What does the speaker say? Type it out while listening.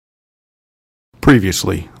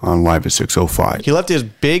Previously on Live at 6:05. He left his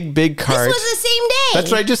big cart. This was the same day.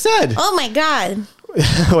 That's what I just said. Oh my God.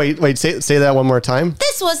 Wait, say that one more time.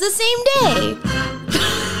 This was the same day.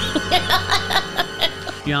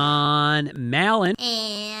 John Mallon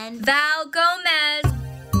And Val Gomez.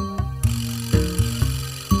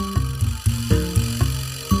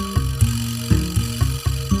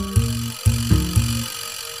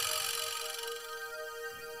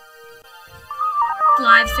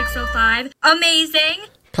 Live 605. Amazing.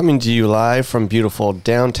 Coming to you live from beautiful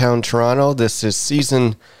downtown Toronto. This is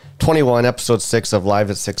season 21, episode 6 of Live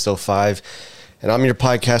at 605. And I'm your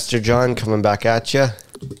podcaster, John, coming back at you.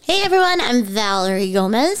 hey everyone, I'm Valerie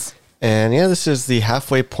Gomez, And yeah, this is the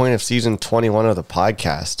halfway point of season 21 of the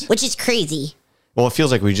podcast. which is crazy. Well, it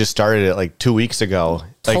feels like we just started it like 2 weeks ago.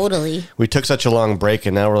 Like, Totally. We took such a long break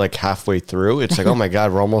and now we're like halfway through. It's like, oh my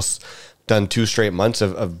God, we're almost done 2 straight months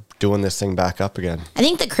of doing this thing back up again. I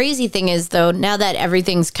think the crazy thing is, though, now that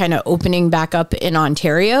everything's kind of opening back up in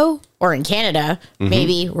Ontario or in Canada,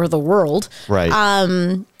 maybe, or the world, Right.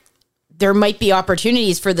 there might be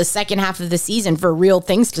opportunities for the second half of the season for real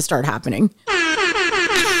things to start happening.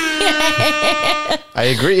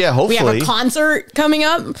 I agree. Yeah, We hopefully. have a concert coming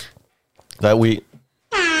up. That we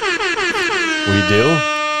do.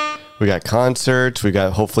 We got concerts. We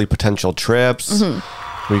got hopefully potential trips.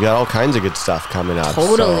 We got all kinds of good stuff coming up.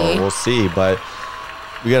 Totally. So we'll see. But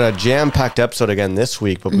we got a jam-packed episode again this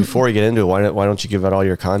week. But before we get into it, why don't you give out all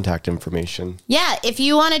your contact information? Yeah, if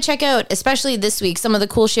you want to check out, especially this week, some of the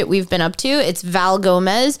cool shit we've been up to, it's Val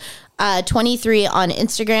Gomez, 23 on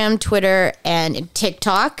Instagram, Twitter, and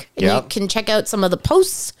TikTok. And Yep. you can check out some of the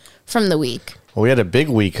posts from the week. Well, we had a big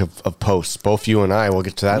week of posts, both you and I. We'll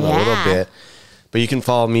get to that in a little Yeah. bit. But you can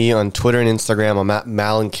follow me on Twitter and Instagram. I'm at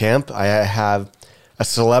Malencamp. I have a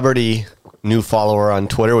celebrity new follower on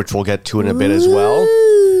Twitter, which we'll get to in a bit as well.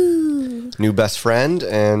 New best friend.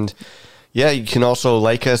 And yeah, you can also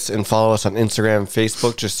like us and follow us on Instagram and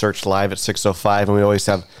Facebook. Just search Live at 605. And we always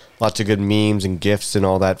have lots of good memes and GIFs and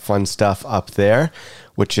all that fun stuff up there,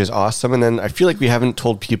 which is awesome. And then I feel like we haven't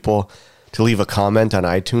told people to leave a comment on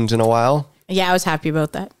iTunes in a while. Yeah, I was happy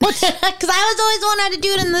about that. Because I was always wanting to do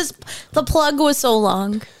it, and the plug was so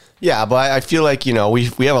long. Yeah, but I feel like, we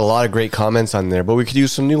have a lot of great comments on there, but we could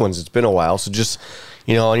use some new ones. It's been a while. So just,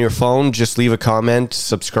 on your phone, just leave a comment,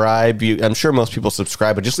 subscribe. I'm sure most people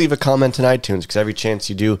subscribe, but just leave a comment in iTunes because every chance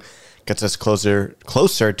you do gets us closer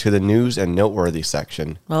to the news and noteworthy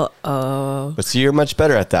section. Uh-oh. But see, you're much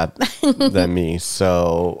better at that than me.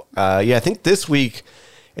 So, I think this week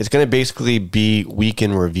it's going to basically be week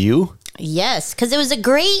in review. Yes, because it was a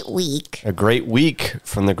great week. A great week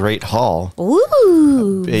from the Great Hall.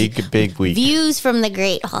 Ooh. Big week. Views from the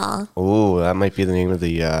Great Hall. Ooh, that might be the name of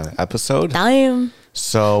the episode. Damn.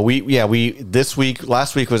 So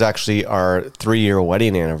last week was actually our 3-year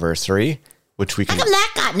wedding anniversary, which we How can. come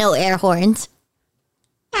that got no air horns?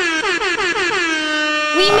 We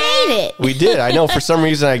made it. We did. I know for some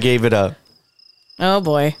reason I gave it a. Oh,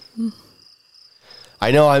 boy.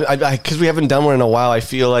 I know because we haven't done one in a while. I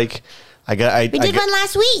feel like We did one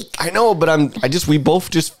last week. I know, but we both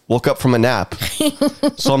just woke up from a nap.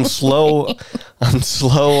 So I'm slow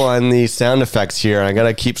on the sound effects here. I got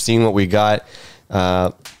to keep seeing what we got.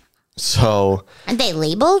 So Aren't they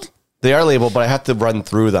labeled? they are labeled, but I have to run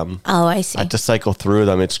through them. Oh, I see. I have to cycle through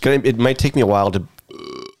them. It might take me a while to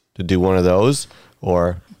do one of those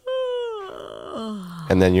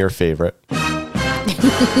and then your favorite.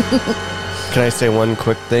 Can I say one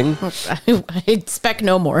quick thing? I expect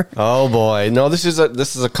no more. Oh boy. No, this is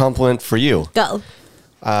a compliment for you. Go.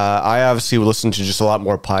 I obviously listen to just a lot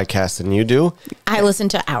more podcasts than you do. I listen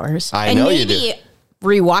to ours. I know you do. And maybe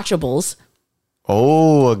rewatchables.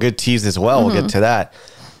 Oh, a good tease as well. We'll get to that.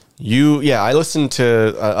 I listen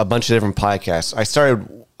to a bunch of different podcasts. I started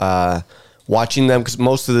watching them because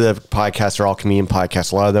most of the podcasts are all comedian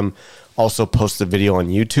podcasts. A lot of them also post the video on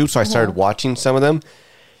YouTube. So I started watching some of them.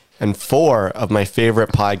 And 4 of my favorite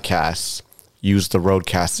podcasts use the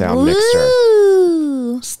Rodecaster sound mixer.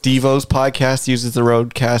 Ooh. Steve-O's podcast uses the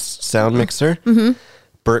Rodecaster sound mixer.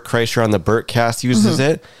 Bert Kreischer on the Bertcast uses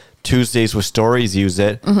it. Tuesdays with Stories use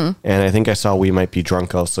it. And I think I saw We Might Be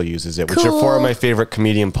Drunk also uses it, which are 4 of my favorite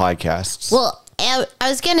comedian podcasts. Well, I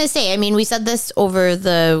was going to say, we said this over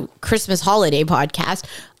the Christmas holiday podcast.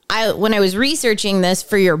 When I was researching this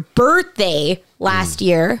for your birthday last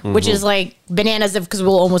year, which is like bananas because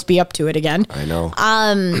we'll almost be up to it again. I know.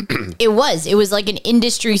 It was like an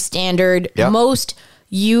industry standard, Yep. most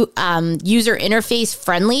user interface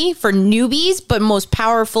friendly for newbies, but most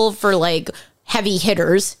powerful for like heavy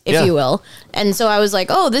hitters, if Yeah. you will. And so I was like,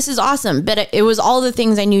 oh, this is awesome. But it was all the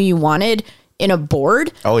things I knew you wanted in a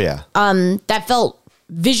board Oh yeah. that felt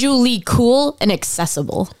visually cool and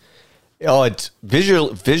accessible. Oh, it's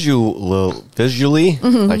visually.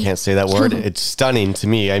 I can't say that word. It's stunning to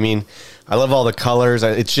me. I mean, I love all the colors.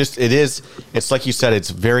 It's like you said,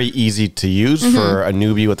 it's very easy to use for a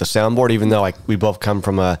newbie with a soundboard, even though we both come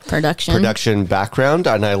from a production background.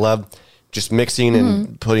 And I love just mixing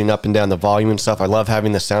and putting up and down the volume and stuff. I love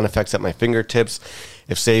having the sound effects at my fingertips.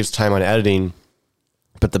 It saves time on editing.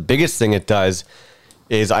 But the biggest thing it does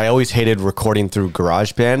is I always hated recording through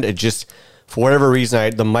GarageBand. It just, for whatever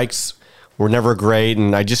reason, the mics were never great,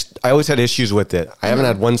 and I always had issues with it. I haven't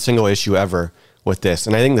had one single issue ever with this,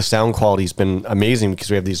 and I think the sound quality's been amazing because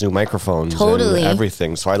we have these new microphones and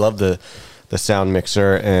everything. So I love the sound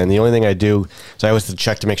mixer, and the only thing I do is I always have to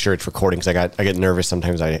check to make sure it's recording because I get nervous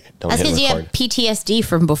sometimes. I don't hit record. That's because you have PTSD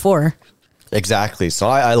from before. Exactly. So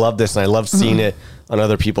I love this, and I love seeing it on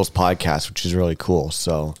other people's podcasts, which is really cool.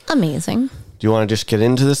 So amazing. Do you want to just get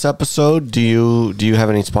into this episode? Do you have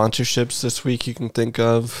any sponsorships this week you can think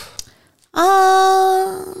of?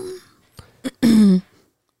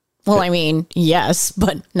 Well, I mean, yes,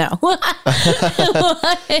 but no.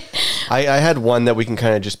 I had one that we can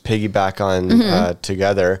kind of just piggyback on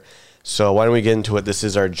together. So why don't we get into it? This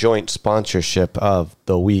is our joint sponsorship of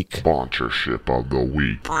the week.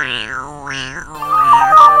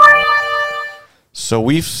 So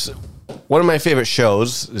one of my favorite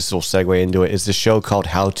shows, this will segue into it, is the show called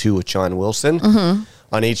How To with John Wilson.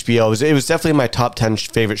 On HBO. It was definitely my top 10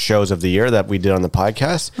 favorite shows of the year that we did on the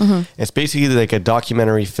podcast. It's basically like a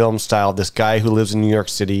documentary film style. This guy who lives in New York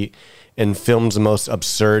City and films the most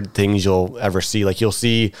absurd things you'll ever see. Like you'll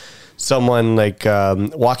see someone like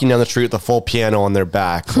walking down the street with a full piano on their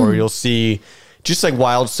back, or you'll see just like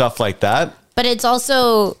wild stuff like that. But it's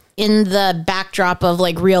also in the backdrop of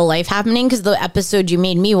like real life happening, because the episode you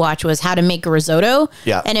made me watch was how to make a risotto.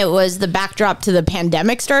 Yeah. And it was the backdrop to the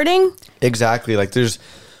pandemic starting. Exactly. Like there's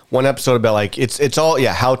one episode about like, it's all,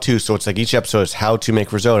 how to. So it's like each episode is how to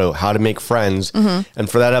make risotto, how to make friends. And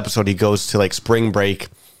for that episode, he goes to like spring break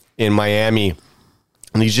in Miami,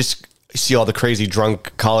 and you just see all the crazy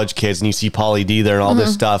drunk college kids, and you see Pauly D there and all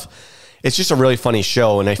this stuff. It's just a really funny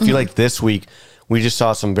show. And I feel like this week, we just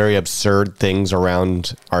saw some very absurd things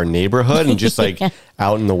around our neighborhood and just like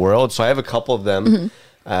out in the world. So I have a couple of them.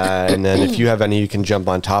 And then if you have any, you can jump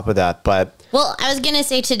on top of that. But well, I was going to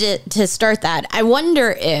say to start that, I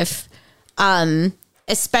wonder if,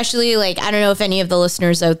 especially like, I don't know if any of the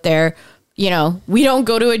listeners out there, we don't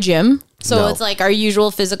go to a gym. So it's like our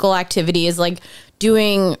usual physical activity is like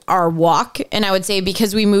doing our walk. And I would say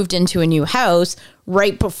because we moved into a new house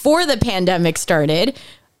right before the pandemic started,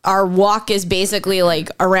 our walk is basically like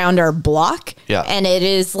around our block. Yeah. And it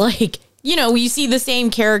is like, you see the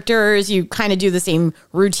same characters, you kind of do the same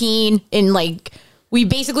routine in like, we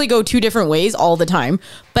basically go two different ways all the time.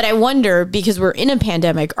 But I wonder, because we're in a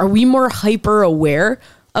pandemic, are we more hyper aware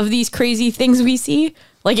of these crazy things we see?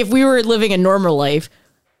 Like if we were living a normal life,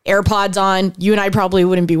 AirPods on, you and I probably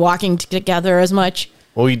wouldn't be walking together as much.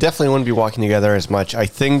 Well, we definitely wouldn't be walking together as much. I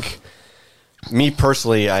think, me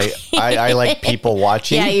personally, I like people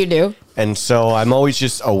watching. Yeah, you do. And so I'm always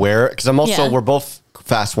just aware, because I'm also, we're both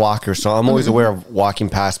fast walkers, so I'm always aware of walking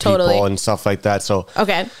past people and stuff like that. So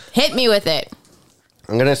okay, hit me with it.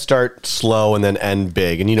 I'm going to start slow and then end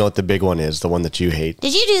big. And you know what the big one is, the one that you hate.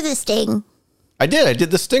 Did you do the sting? I did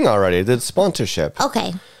the sting already. I did sponsorship.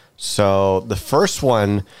 Okay. So the first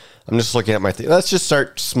one, I'm just looking at my thing. Let's just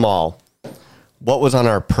start small. What was on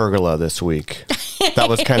our pergola this week? That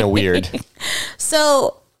was kind of weird.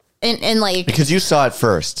 So, and like... because you saw it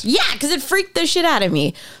first. Yeah, because it freaked the shit out of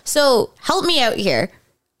me. So, help me out here.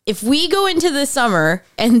 If we go into the summer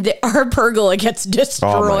and our pergola gets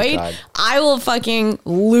destroyed, I will fucking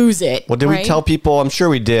lose it. Well, did we tell people? I'm sure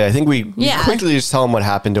we did. I think we quickly just tell them what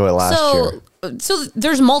happened to it last year. So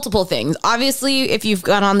there's multiple things. Obviously, if you've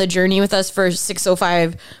gone on the journey with us for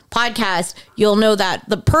 605 podcast, you'll know that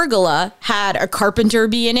the pergola had a carpenter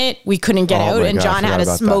bee in it. We couldn't get out, and John had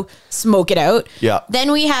to smoke it out. Yeah.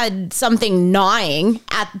 Then we had something gnawing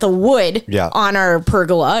at the wood on our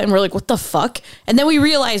pergola, and we're like, what the fuck? And then we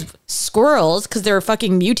realized squirrels, because they're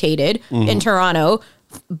fucking mutated in Toronto,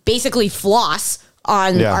 basically floss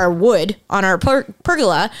on our wood, on our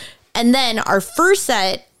pergola. And then our first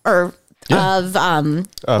set of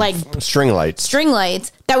like string lights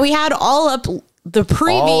that we had all up the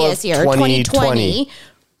previous year, 2020.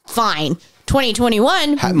 Fine.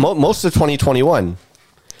 2021. Most of 2021.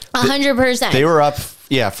 100%. They were up,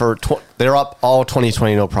 they were up all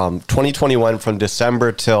 2020, no problem. 2021 from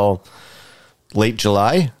December till late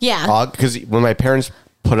July. Yeah. Because when my parents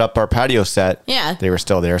put up our patio set, Yeah. they were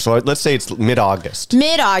still there. So let's say it's mid-August.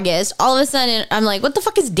 Mid-August, all of a sudden, I'm like, what the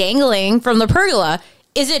fuck is dangling from the pergola?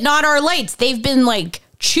 Is it not our lights? They've been like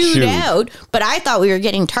chewed out, but I thought we were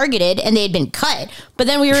getting targeted and they had been cut. But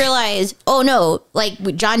then we realized, oh no, like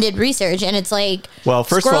John did research and it's like, Well,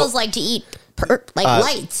 first of all- squirrels like to eat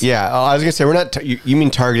lights. Yeah, I was gonna say we're not. You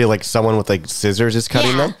mean targeted like someone with like scissors is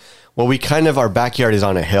cutting Yeah. them? Well, we kind of our backyard is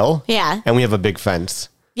on a hill. Yeah. and we have a big fence,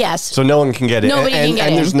 Yes. so no one can get in. Nobody and, can get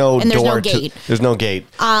and in. there's no And there's no door. gate. There's no gate.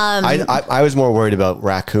 I was more worried about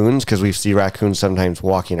raccoons because we see raccoons sometimes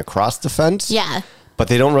walking across the fence. Yeah. But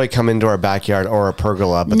they don't really come into our backyard or our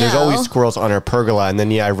pergola. But there's No. always squirrels on our pergola. And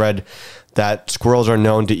then, I read that squirrels are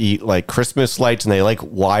known to eat like Christmas lights and they like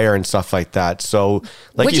wire and stuff like that. So,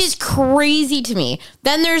 like, Which is crazy to me.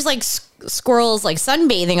 Then there's like squirrels like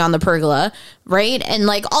sunbathing on the pergola, right? And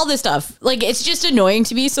like all this stuff. Like it's just annoying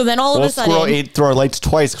to me. So then all of a sudden, squirrel ate through our lights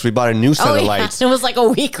twice because we bought a new set of lights. It was like a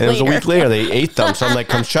week And it later. was a week later they ate them. So I'm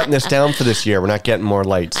like, I'm shutting this down for this year. We're not getting more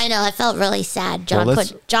lights. I know. I felt really sad. John Well,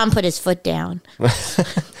 let's- put his foot down.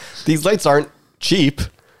 These lights aren't cheap.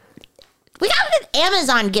 We got an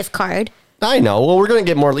Amazon gift card. I know. Well, we're going to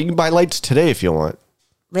get more. You can buy lights today if you want.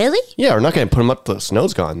 Really? Yeah, we're not going to put them up till the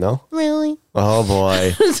snow's gone, though. Really? Oh,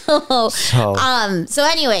 boy. So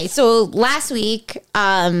Anyway, so last week,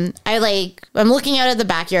 I'm looking out at the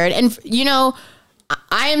backyard and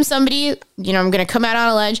I am somebody, I'm going to come out on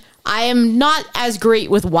a ledge. I am not as great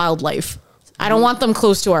with wildlife. I don't want them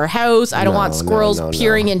close to our house. I don't want squirrels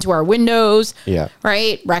peering into our windows. Yeah.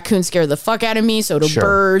 Right? Raccoons scare the fuck out of me. So do Sure.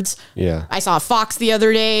 birds. Yeah. I saw a fox the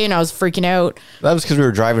other day and I was freaking out. That was because we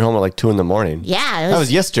were driving home at like 2 a.m. yeah, it That was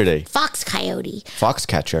was yesterday. fox coyote.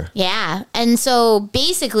 Foxcatcher. Yeah. And so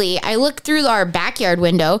basically, I look through our backyard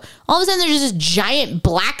window. All of a sudden, there's this giant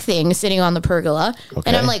black thing sitting on the pergola. Okay.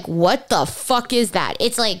 And I'm like, what the fuck is that?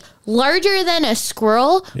 It's like larger than a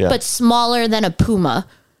squirrel, Yeah. but smaller than a puma.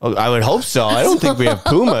 Oh, I would hope so. I don't think we have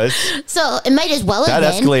pumas. So it might as well That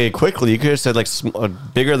have been. escalated quickly. You could have said like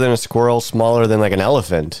bigger than a squirrel, smaller than like an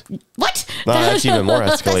elephant. What? No, that's even more The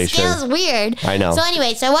escalation. scale's weird. I know. So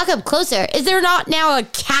anyway, So I walk up closer. Is there not now a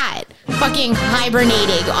cat fucking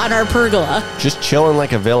hibernating on our pergola? Just chilling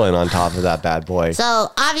like a villain on top of that bad boy. so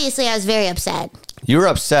obviously I was very upset. You were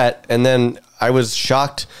upset, and then I was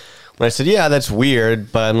shocked when I said, yeah, that's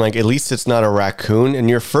weird, but I'm like, at least it's not a raccoon. And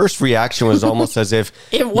your first reaction was almost as if,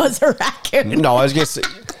 It was a raccoon. no, I was going to say,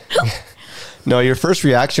 no, your first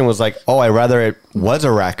reaction was like, oh, I rather it was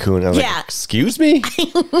a raccoon. I was Yeah. like, excuse me?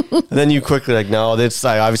 And then you quickly like, no,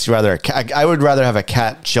 I obviously rather a cat. I would rather have a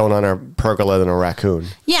cat chilling on our pergola than a raccoon.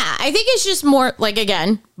 Yeah, I think it's just more like,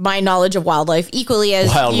 again, my knowledge of wildlife equally as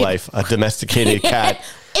Wildlife, a domesticated cat.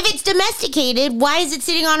 If it's domesticated, why is it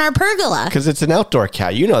sitting on our pergola? Because it's an outdoor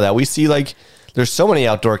cat. You know that. We see like there's so many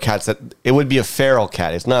outdoor cats that it would be a feral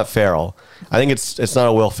cat. It's not feral. I think it's not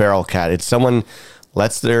a Will Ferrell cat. It's someone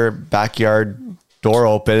lets their backyard door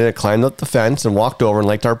open and it climbed up the fence and walked over and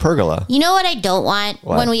liked our pergola. You know what I don't want?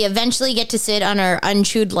 What? when we eventually get to sit on our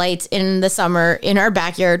unchewed lights in the summer in our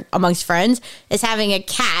backyard amongst friends is having a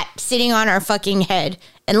cat sitting on our fucking head.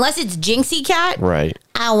 Unless it's Jinxie Cat, Right.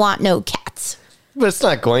 I don't want no cats. But it's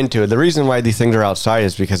not going to. The reason why these things are outside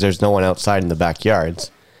is because there's no one outside in the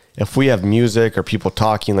backyards. If we have music or people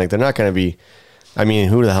talking, like they're not going to be. I mean,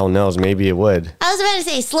 who the hell knows? Maybe it would. I was about to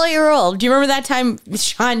say, slow your roll. Do you remember that time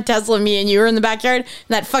Sean, Tesla, me, and you were in the backyard and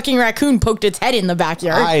that fucking raccoon poked its head in the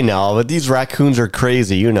backyard? I know, but these raccoons are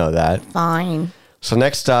crazy. You know that. Fine. So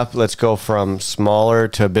next up, let's go from smaller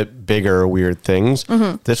to a bit bigger weird things.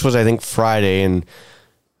 This was, I think, Friday, and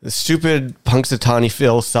the stupid Punxsutawney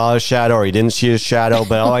Phil saw a shadow, or he didn't see a shadow,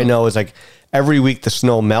 but all I know is like every week the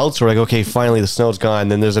snow melts. We're like, okay, finally the snow's gone.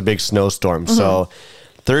 Then there's a big snowstorm. So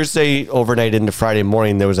Thursday overnight into Friday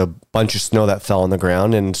morning, there was a bunch of snow that fell on the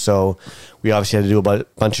ground, and so we obviously had to do a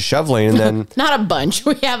bunch of shoveling, and then Not a bunch.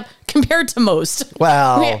 We have, compared to most,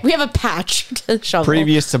 well, we have a patch to shovel.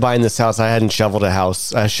 previous to buying this house, I hadn't shoveled a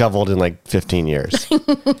house. I shoveled in like 15 years.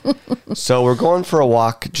 So we're going for a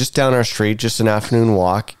walk just down our street, just an afternoon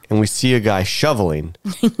walk, and we see a guy shoveling.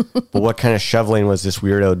 But what kind of shoveling was this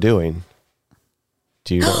weirdo doing?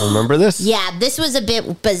 Do you remember this? Yeah, this was a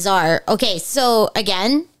bit bizarre. Okay, so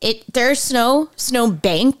again, there's snow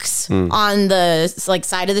banks on the like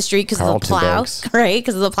side of the street because of the Carlton plow, banks. right?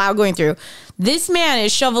 Because of the plow going through. This man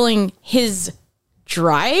is shoveling his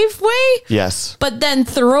driveway, Yes. but then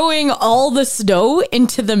throwing all the snow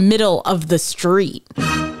into the middle of the street.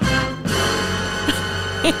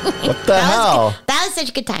 What the hell? That was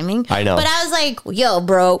such good timing. I know. But I was like, yo,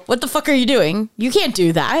 bro, what the fuck are you doing? You can't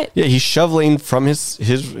do that. Yeah, he's shoveling from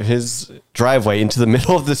his driveway into the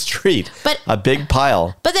middle of the street. But a big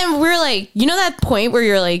pile. But then we're like, you know that point where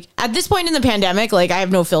you're like, at this point in the pandemic, like I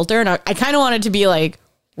have no filter, and I kind of wanted to be like,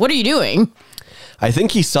 what are you doing? I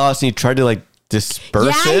think he saw us and he tried to like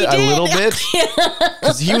disperse it a little bit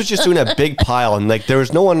because he was just doing a big pile and like there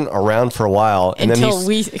was no one around for a while and Until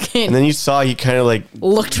then you saw he kind of like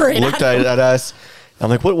looked at us. I'm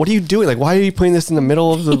like, what are you doing? Like, why are you putting this in the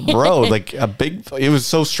middle of the road? Like it was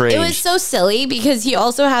so strange. It was so silly because he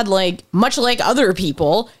also had like, much like other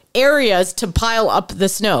people, areas to pile up the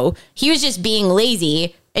snow. He was just being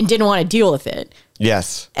lazy and didn't want to deal with it.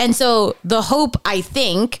 Yes. And so the hope, I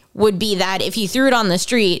think, would be that if he threw it on the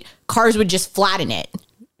street, cars would just flatten it.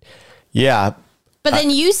 Yeah. But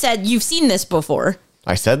then you said you've seen this before.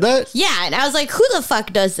 I said that? Yeah. And I was like, who the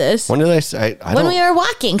fuck does this? When did I say? I When don't, we were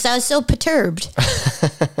walking, because I was so perturbed.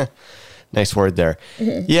 Nice word there.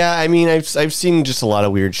 Yeah, I mean, I've seen just a lot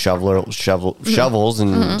of weird shovels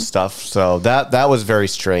and stuff. So that was very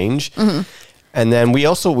strange. And then we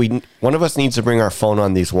one of us needs to bring our phone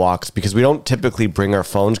on these walks because we don't typically bring our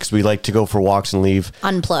phones because we like to go for walks and leave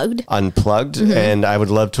Unplugged. And I would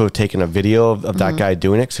love to have taken a video of that guy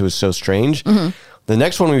doing it because it was so strange. The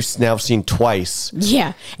next one we've now seen twice.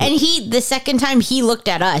 Yeah. And the second time he looked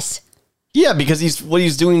at us. Yeah, because what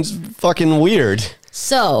he's doing is fucking weird.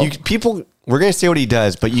 So We're going to say what he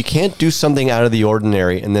does, but you can't do something out of the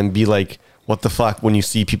ordinary and then be like, what the fuck, when you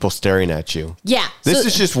see people staring at you. Yeah. This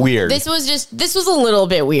is just weird. This was a little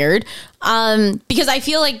bit weird. Because I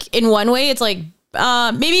feel like in one way it's like,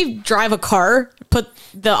 maybe drive a car, put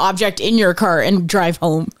the object in your car and drive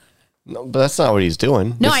home. No, but that's not what he's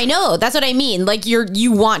doing. No, I know. That's what I mean. Like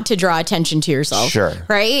you want to draw attention to yourself. Sure.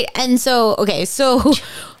 Right? And so, okay, so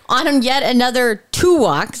on yet another 2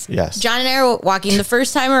 walks, yes, John and I are walking the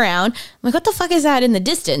first time around. I'm like, what the fuck is that in the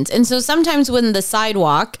distance? And so sometimes when the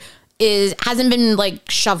sidewalk hasn't been like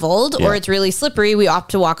shoveled or it's really slippery, we opt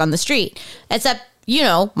to walk on the street. Except,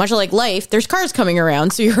 much like life, there's cars coming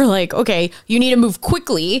around. So you're like, okay, you need to move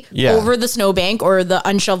quickly over the snowbank or the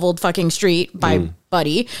unshoveled fucking street by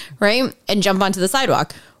Buddy, right? And jump onto the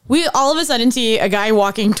sidewalk. We all of a sudden see a guy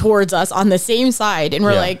walking towards us on the same side. And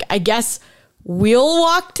we're like, I guess we'll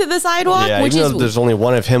walk to the sidewalk. Yeah, which even though there's only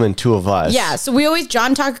one of him and 2 of us. Yeah. So we always,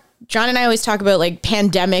 John and I always talk about like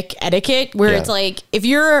pandemic etiquette where it's like, if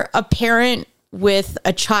you're a parent with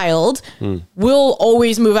a child, we'll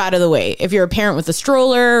always move out of the way. If you're a parent with a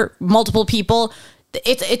stroller, multiple people,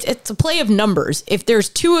 it's a play of numbers. If there's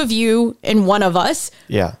 2 of you and 1 of us,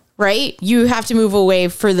 right, you have to move away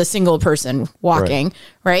for the single person walking,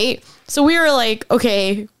 right? So we were like,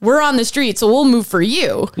 okay, we're on the street, so we'll move for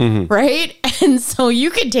you, right? And so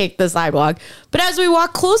you could take the sidewalk. But as we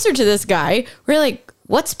walk closer to this guy, we're like,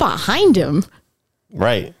 what's behind him?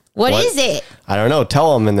 Right. What is it? I don't know.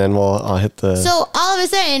 Tell him, and then I'll hit the. So all of a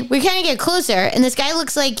sudden, we kind of get closer, and this guy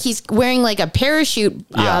looks like he's wearing like a parachute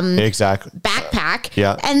exactly. backpack.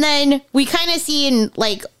 Yeah. And then we kind of see in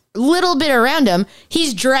like a little bit around him,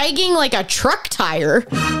 he's dragging like a truck tire.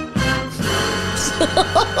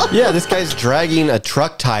 Yeah, this guy's dragging a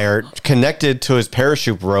truck tire connected to his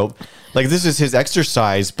parachute rope. Like, this is his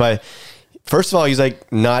exercise, but first of all, he's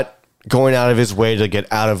like not going out of his way to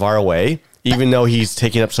get out of our way, even though he's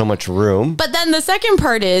taking up so much room. But then the second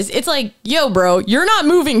part is, it's like, yo, bro, you're not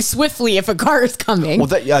moving swiftly if a car is coming. Well,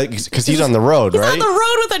 because he's on the road, right? He's on the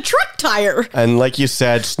road with a truck tire. And like you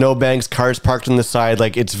said, snowbanks, cars parked on the side,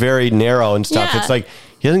 like it's very narrow and stuff. Yeah. It's like,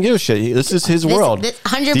 he doesn't give a shit. This is his world.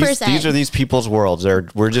 100%. These are these people's worlds.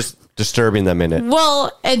 We're just disturbing them in it.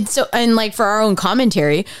 Well, and like for our own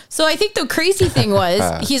commentary. So I think the crazy thing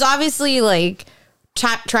was he's obviously like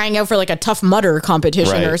trying out for like a Tough Mudder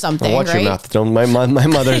competition or something. Watch your mouth. Don't. My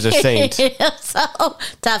mother's a saint. So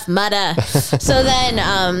Tough Mudder. So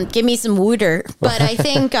then give me some wooder. But I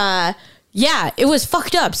think yeah, it was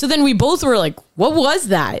fucked up. So then we both were like, what was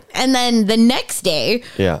that? And then the next day,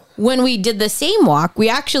 when we did the same walk, we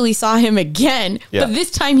actually saw him again. Yeah. But this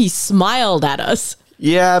time he smiled at us.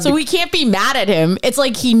 Yeah. So we can't be mad at him. It's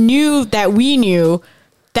like he knew that we knew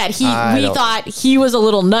that we thought he was a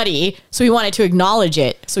little nutty. So he wanted to acknowledge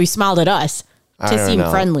it. So he smiled at us to seem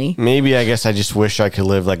friendly. Maybe I guess I just wish I could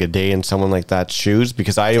live like a day in someone like that's shoes,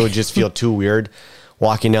 because I would just feel too weird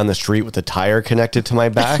walking down the street with a tire connected to my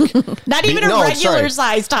back. Not even a regular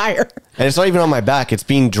size tire. And it's not even on my back. It's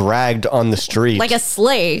being dragged on the street. Like a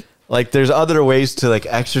sleigh. Like there's other ways to like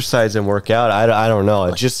exercise and work out. I don't know.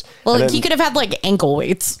 It just. Well, he could have had like ankle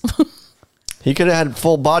weights. He could have had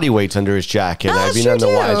full body weights under his jacket. I'd be none the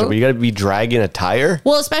wiser. But you got to be dragging a tire.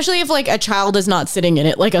 Well, especially if like a child is not sitting in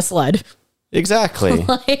it like a sled. Exactly.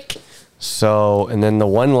 Like, So, and then the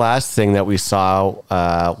one last thing that we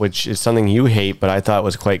saw, which is something you hate, but I thought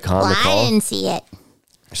was quite Well, comical. I didn't see it.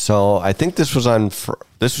 So I think this was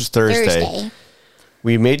Thursday. Thursday.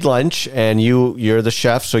 We made lunch, and you're the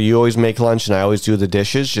chef, so you always make lunch, and I always do the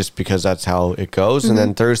dishes, just because that's how it goes. And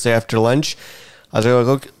then Thursday after lunch, I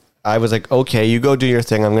was like, okay, you go do your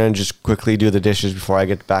thing. I'm going to just quickly do the dishes before I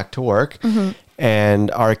get back to work.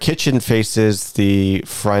 And our kitchen faces the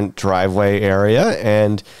front driveway area,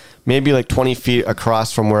 and maybe like 20 feet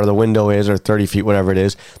across from where the window is, or 30 feet, whatever it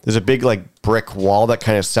is, there's a big like brick wall that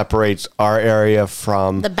kind of separates our area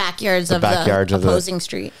from the backyards of backyards the of the- opposing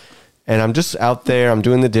street. And I'm just out there, I'm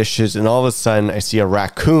doing the dishes, and all of a sudden I see a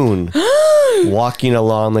raccoon walking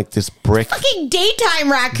along like this brick. Fucking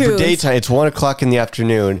daytime raccoons. Daytime. It's 1:00 in the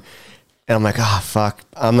afternoon. And I'm like, fuck.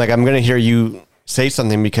 I'm going to hear you say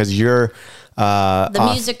something, because you're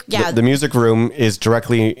music, yeah. The music room is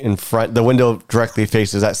directly in front. The window directly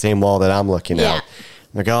faces that same wall that I'm looking Yeah. at.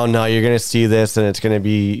 I'm like, oh no, you're going to see this, and it's going to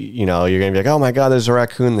be, you're going to be like, oh my God, there's a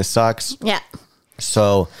raccoon. This sucks. Yeah.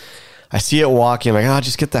 So I see it walking. I'm like,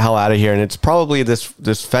 just get the hell out of here. And it's probably this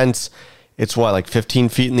fence. It's like 15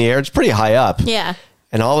 feet in the air. It's pretty high up. Yeah.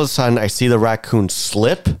 And all of a sudden I see the raccoon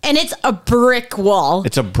slip. And it's a brick wall.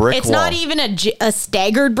 It's a brick It's wall. not even a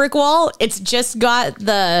staggered brick wall. It's just got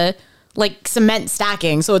the like cement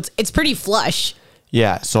stacking. So it's pretty flush.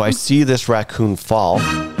 Yeah. So I see this raccoon fall.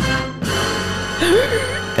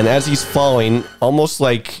 And as he's falling, almost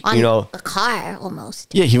like, On a car,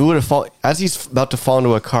 almost. yeah, he would have fallen as he's about to fall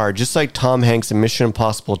into a car, just like Tom Hanks in Mission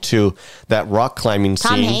Impossible 2, that rock climbing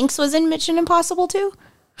Tom scene. Hanks was in Mission Impossible too.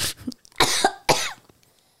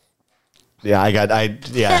 Yeah, you got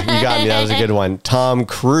me. That was a good one. Tom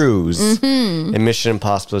Cruise in Mission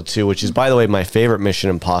Impossible 2, which is, by the way, my favorite Mission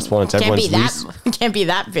Impossible. And it's Can't be everyone's that. least. Can't be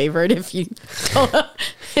that favorite if you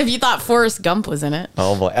thought Forrest Gump was in it.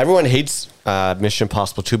 Oh boy, everyone hates Mission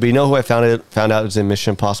Impossible 2, but you know who I found out was in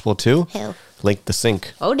Mission Impossible 2? Who? Link the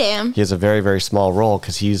Sink. Oh damn. He has a very, very small role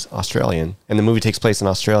because he's Australian, and the movie takes place in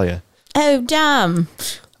Australia. Oh damn.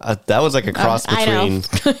 That was like a cross I know.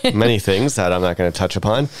 between many things that I'm not going to touch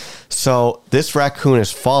upon. So this raccoon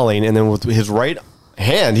is falling, and then with his right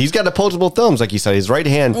hand, he's got opposable thumbs, like you said. His right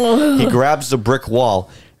hand, he grabs the brick wall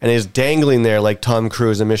and is dangling there like Tom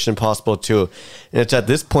Cruise in Mission Impossible 2. And it's at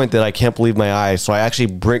this point that I can't believe my eyes. So I actually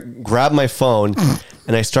grab my phone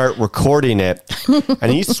and I start recording it.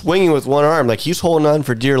 And he's swinging with one arm, like he's holding on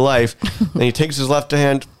for dear life. And he takes his left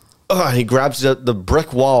hand. And he grabs the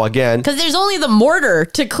brick wall again. Because there's only the mortar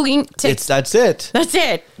to clean. That's it. That's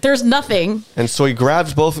it. There's nothing. And so he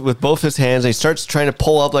grabs with both his hands, and he starts trying to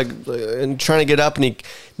pull up and trying to get up. And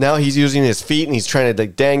now he's using his feet, and he's trying to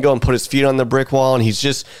dangle and put his feet on the brick wall. And he's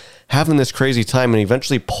just having this crazy time. And he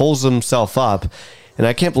eventually pulls himself up. And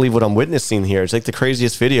I can't believe what I'm witnessing here. It's like the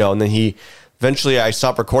craziest video. And then eventually I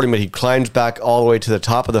stop recording, but he climbs back all the way to the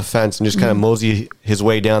top of the fence and just kind of mosey his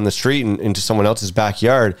way down the street and into someone else's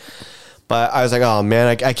backyard. But I was like, oh man,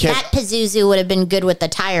 I can't. That Pazuzu would have been good with the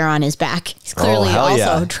tire on his back. He's clearly hell also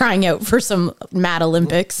yeah. trying out for some Mad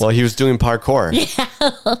Olympics. Well, he was doing parkour.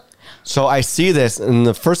 Yeah. So I see this, and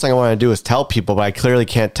the first thing I want to do is tell people, but I clearly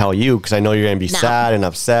can't tell you because I know you're going to be sad and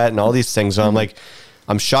upset and all these things. So I'm like,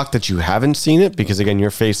 I'm shocked that you haven't seen it because, again,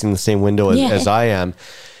 you're facing the same window as I am.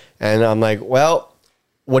 And I'm like, well,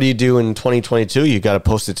 what do you do in 2022? You got to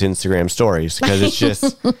post it to Instagram stories because it's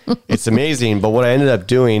just, it's amazing. But what I ended up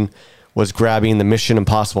doing was grabbing the Mission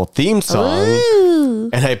Impossible theme song. Ooh.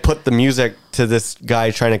 And I put the music to this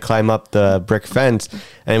guy trying to climb up the brick fence.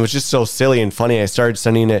 And it was just so silly and funny. I started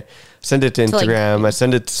sent it to Instagram. I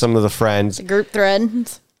sent it to some of the friends. The group thread.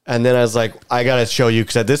 And then I was like, I got to show you,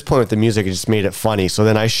 because at this point with the music, it just made it funny. So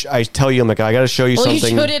then I tell you, I'm like, I got to show you Well,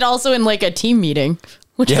 something. you showed it also in like a team meeting,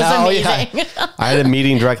 which was amazing. I had a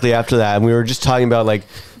meeting directly after that, and we were just talking about like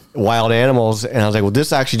wild animals. And I was like, well,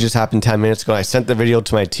 this actually just happened 10 minutes ago. I sent the video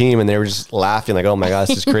to my team, and they were just laughing like, oh my God,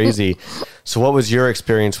 this is crazy. So what was your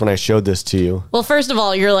experience when I showed this to you? Well, first of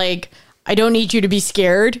all, you're like, I don't need you to be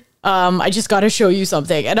scared. I just got to show you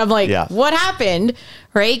something. And I'm like, what happened?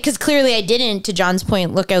 Right? Because clearly I didn't, to John's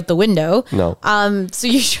point, look out the window. No. So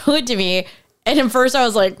you show it to me. And at first I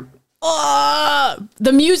was like, oh,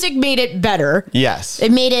 the music made it better. Yes.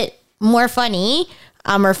 It made it more funny,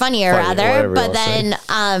 or funnier rather. whatever you But wanna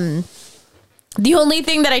then, The only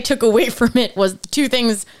thing that I took away from it was two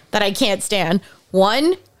things that I can't stand.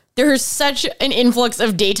 One, there's such an influx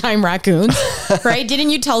of daytime raccoons, right?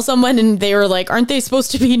 Didn't you tell someone and they were like, aren't they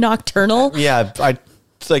supposed to be nocturnal? Yeah.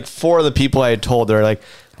 It's like 4 of the people I had told, they're like,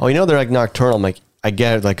 oh, they're like nocturnal. I'm like, I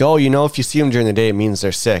get it. Like, oh, if you see them during the day, it means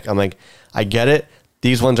they're sick. I'm like, I get it.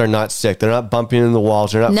 these ones are not sick. They're not bumping in the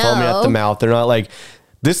walls. They're not No. foaming at the mouth. They're not like,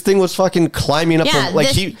 this thing was fucking climbing up. Yeah, Like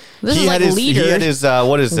this he is had like his, he leader had his,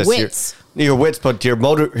 what is this? wits. Your wits, but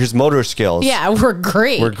his motor skills. Yeah, we're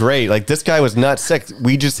great. Were great. Like this guy was not sick.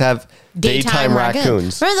 We just have daytime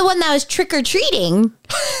raccoons. Remember the one that was trick or treating?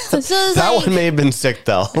 So it was That like, one may have been sick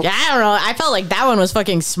though. Yeah, I don't know. I felt like that one was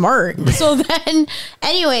fucking smart. So then,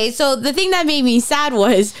 anyway, so the thing that made me sad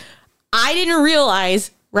was I didn't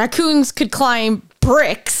realize raccoons could climb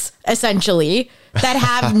bricks, essentially, that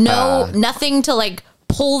have nothing to like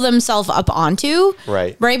pull themselves up onto.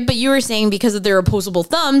 Right. Right. But you were saying because of their opposable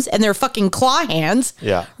thumbs and their fucking claw hands.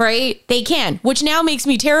 Yeah. Right. They can, which now makes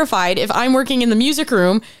me terrified if I'm working in the music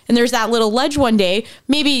room and there's that little ledge one day,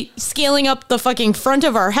 maybe scaling up the fucking front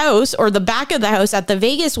of our house or the back of the house at the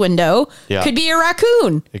Vegas window could be a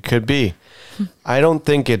raccoon. It could be. I don't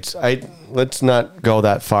think let's not go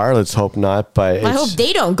that far. Let's hope not. But I hope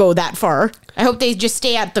they don't go that far. I hope they just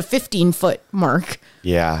stay at the 15-foot mark.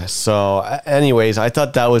 Yeah. So, anyways, I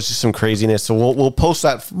thought that was just some craziness. So we'll post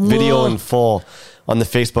that video in full on the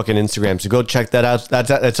Facebook and Instagram. So go check that out.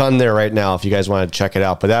 That's on there right now if you guys want to check it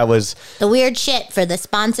out. But that was The weird shit for the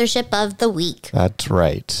sponsorship of the week. that's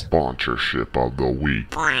right. Sponsorship of the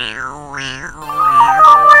week.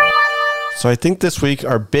 So I think this week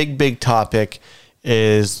our big topic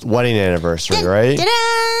is wedding anniversary, right?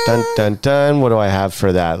 Ta-da! Dun dun dun. What do I have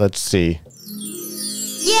for that? Let's see.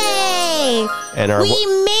 Yay! And our We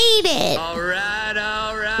made it. All right,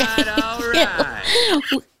 all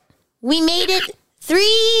right. We made it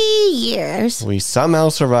 3 years. we somehow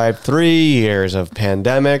survived 3 years of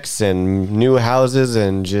pandemics and new houses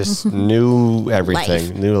and just new everything,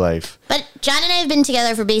 Life. new life. But John and I have been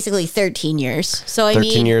together for basically 13 years. So I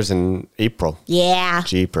 13 mean, years in April. yeah.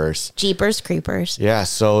 Jeepers. Jeepers creepers. Yeah,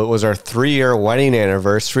 so it was our 3-year wedding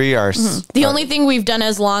anniversary. The only thing we've done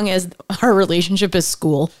as long as our relationship is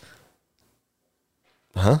school.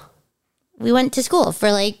 We went to school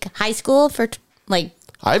for like high school for like,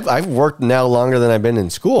 I've worked now longer than I've been in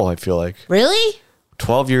school, I feel like. really?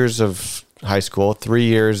 12 years of high school, 3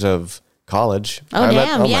 years of college. Oh,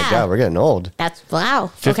 damn, oh yeah. my God, we're getting old. That's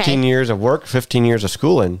wow. 15 Okay. years of work, 15 years of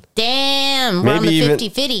schooling. Damn. We're on Maybe the even-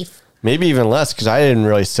 50-50. Maybe even less because I didn't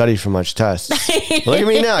really study for much tests. Look at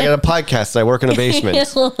me now. I got a podcast. I work in a basement.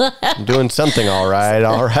 I'm doing something all right,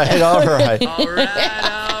 all right, all right. All right.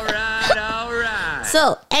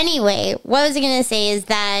 So anyway, what I was I going to say is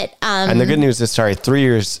that And the good news is, sorry, 3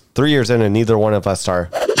 years in and neither one of us are.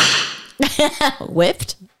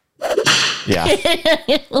 Whipped? Yeah.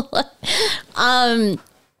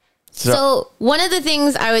 So one of the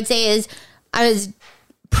things I would say is I was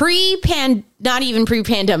not even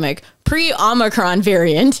pre-pandemic, pre-Omicron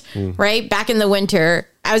variant, right? Back in the winter,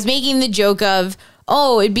 I was making the joke of,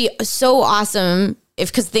 oh, it'd be so awesome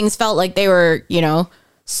because things felt like they were,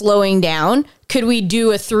 slowing down. Could we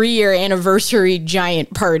do a 3-year anniversary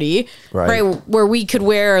giant party, Right. where we could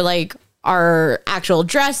wear like our actual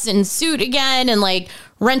dress and suit again and like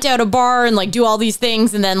rent out a bar and like do all these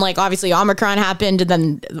things. And then like obviously Omicron happened and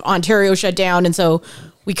then Ontario shut down. And so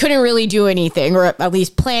we couldn't really do anything or at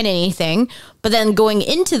least plan anything. But then going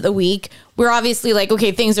into the week, we're obviously like,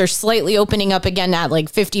 okay, things are slightly opening up again at like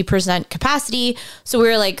 50% capacity. So we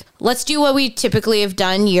were like, let's do what we typically have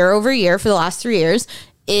done year over year for the last 3 years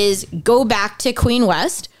is go back to Queen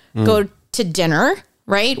West, go to dinner,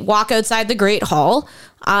 right? Walk outside the Great Hall,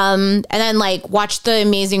 and then like watch the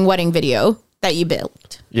amazing wedding video that you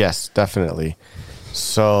built. Yes, definitely.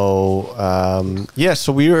 So,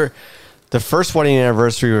 so the first wedding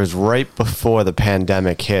anniversary was right before the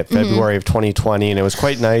pandemic hit, February of 2020, and it was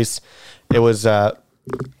quite nice. It was,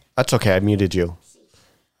 that's okay, I muted you.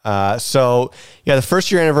 The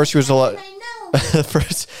first year anniversary was a lot.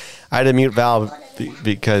 I had to mute Val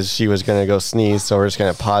because she was going to go sneeze, so we're just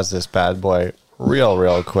going to pause this bad boy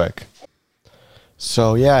real quick.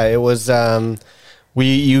 So, yeah, it was,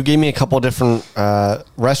 you gave me a couple different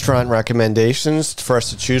restaurant recommendations for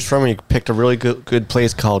us to choose from. You picked a really good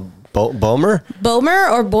place called Bomer Bomer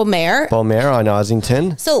on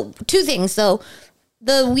Ossington. So 2 things. So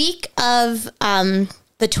the week of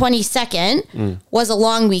the 22nd was a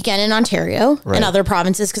long weekend in Ontario and other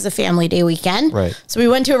provinces because of Family Day weekend. Right. So we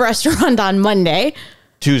went to a restaurant on Monday.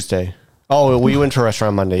 Tuesday. Oh, we went to a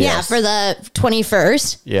restaurant Monday. Yeah, yes. for the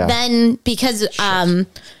 21st. Yeah. Then because John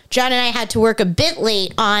and I had to work a bit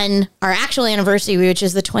late on our actual anniversary, which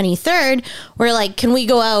is the 23rd, we're like, can we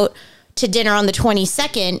go out to dinner on the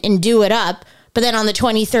 22nd and do it up, but then on the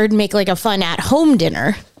 23rd make like a fun at-home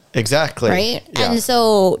dinner? Exactly. Right. Yeah. And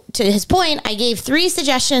so to his point, I gave 3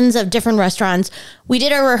 suggestions of different restaurants. We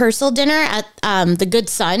did our rehearsal dinner at the Good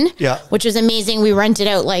Sun, Yeah. which was amazing. We rented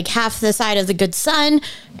out like half the side of the Good Sun,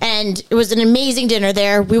 and it was an amazing dinner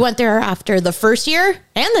there. We went there after the first year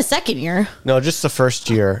and the second year. No, just the first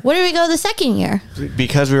year. Where did we go the second year?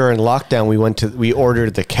 Because we were in lockdown, we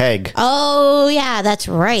ordered the keg. Oh, yeah, that's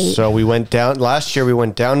right. So we went down last year. We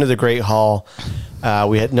went down to the Great Hall.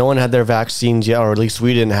 No one had their vaccines yet, or at least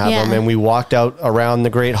we didn't have Yeah. them. And we walked out around the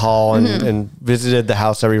Great Hall and visited the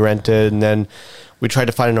house that we rented. And then we tried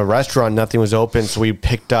to find a restaurant. Nothing was open. So we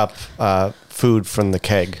picked up food from the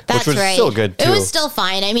keg, That's which was right. still good too. It was still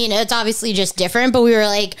fine. I mean, it's obviously just different, but we were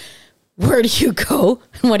like, where do you go?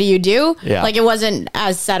 What do you do? Yeah. Like it wasn't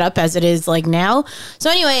as set up as it is like now.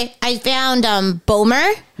 So anyway, I found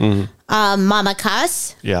Bomer, Mama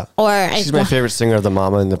Cuss. yeah. Or She's my favorite singer of the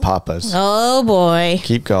Mama and the Papas. Oh boy.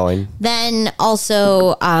 Keep going. Then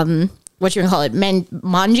also what you gonna call it?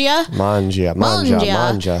 Mangia?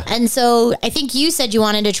 Manja. And so I think you said you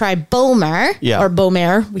wanted to try Bomer. Yeah. Or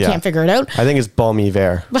Bomer. We Yeah. can't figure it out. I think it's Balmy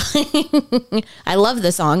Ver. I love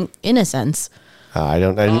the song, in a sense. I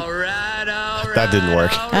don't. I didn't- All right. that didn't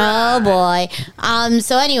work. Oh boy.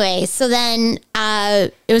 So anyway, so then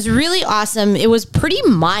it was really awesome. It was pretty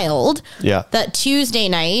mild. Yeah. That Tuesday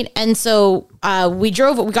night. And so we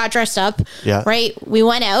got dressed up. Yeah. Right. We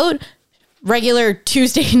went out regular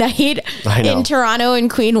Tuesday night I know. in Toronto and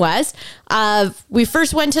Queen West. We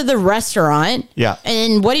first went to the restaurant. Yeah.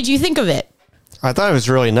 And what did you think of it? I thought it was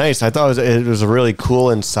really nice. I thought it was really cool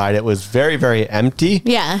inside. It was very, very empty.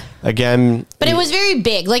 Yeah. Again, But it was very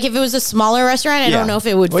big. Like if it was a smaller restaurant, I don't know if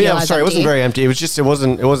it would Well, feel yeah, I'm as sorry. It wasn't empty. very empty.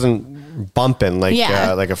 It wasn't bumping like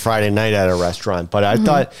Yeah. like a Friday night at a restaurant. But I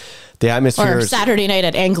thought the atmosphere Or was, Saturday night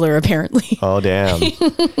at Angler, apparently. oh damn.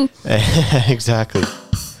 Exactly.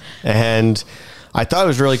 And I thought it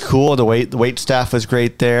was really cool. The wait staff was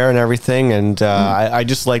great there and everything. And I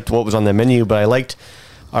just liked what was on the menu. But I liked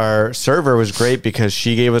our server was great because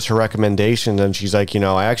she gave us her recommendations. And she's like,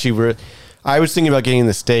 I was thinking about getting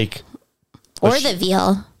the steak Or the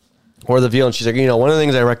veal. or the veal. And she's like, one of the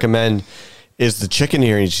things I recommend is the chicken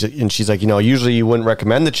here. And she's like, usually you wouldn't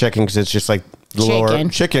recommend the chicken because it's just like the lower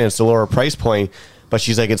chicken. It's the lower price point. But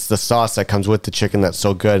she's like, it's the sauce that comes with the chicken that's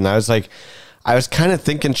so good. And I was like, I was kind of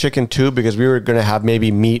thinking chicken too because we were going to have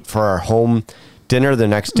maybe meat for our home dinner the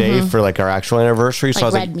next day for like our actual anniversary. So I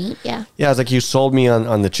was Like red like, meat, yeah. Yeah, I was like, you sold me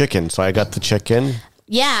on the chicken. So I got the chicken.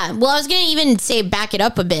 Yeah. Well, I was going to even say back it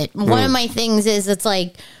up a bit. One of my things is it's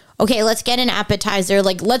like, okay, let's get an appetizer.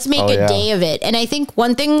 Like, let's make a day of it. And I think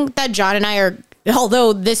one thing that John and I are,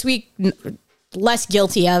 although this week less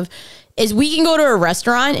guilty of, is we can go to a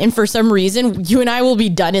restaurant and for some reason you and I will be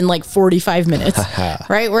done in like 45 minutes,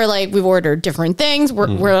 right? We're like, we've ordered different things.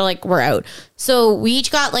 We're out. So we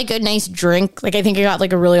each got like a nice drink. Like I think I got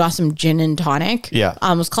like a really awesome gin and tonic. Yeah.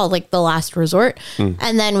 It was called like The Last Resort.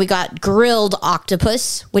 And then we got grilled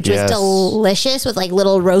octopus, which was Yes. delicious with like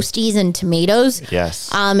little roasties and tomatoes. Yes.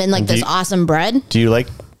 And like And do this you- awesome bread. Do you like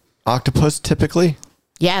octopus typically?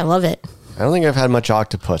 Yeah, I love it. I don't think I've had much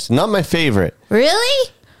octopus. Not my favorite.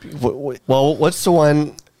 Really? Well, what's the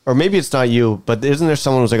one, or maybe it's not you, but isn't there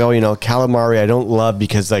someone who's like, calamari I don't love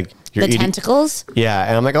because like you're The eating tentacles? Yeah,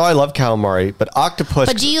 and I'm like, I love calamari, but octopus.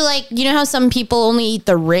 But do you how some people only eat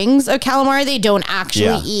the rings of calamari? They don't actually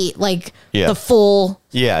Yeah. eat like Yeah. the full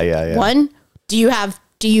yeah. one. Do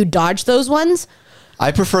you dodge those ones?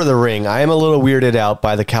 I prefer the ring. I am a little weirded out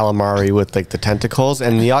by the calamari with like the tentacles,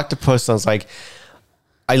 and the octopus sounds like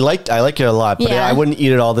I like it a lot, but Yeah. I wouldn't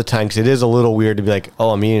eat it all the time because it is a little weird to be like,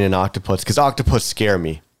 I'm eating an octopus because octopus scare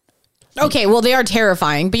me. Okay, well they are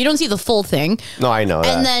terrifying, but you don't see the full thing. No, I know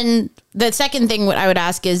that. And then the second thing what I would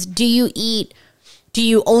ask is, do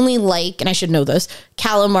you only like, and I should know this,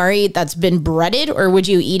 calamari that's been breaded, or would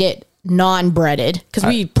you eat it non-breaded? Because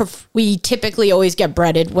we typically always get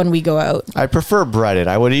breaded when we go out. I prefer breaded.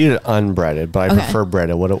 I would eat it unbreaded, but I Okay. prefer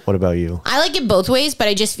breaded. What about you? I like it both ways, but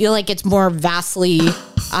I just feel like it's more vastly,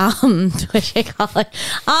 what should I call it?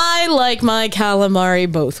 I like my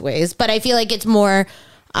calamari both ways, but I feel like it's more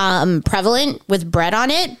prevalent with bread on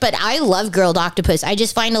it. But I love grilled octopus. I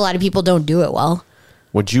just find a lot of people don't do it well.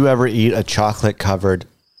 Would you ever eat a chocolate covered?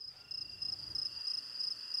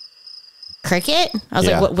 Cricket? I was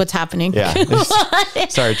Yeah. like, what's happening? Yeah.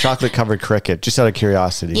 Sorry, chocolate covered cricket. Just out of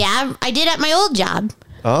curiosity. Yeah, I did at my old job.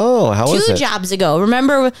 Oh, how was 2 it? jobs ago.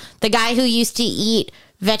 Remember the guy who used to eat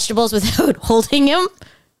vegetables without holding him?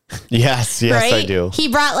 Yes, right? I do. He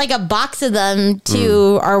brought like a box of them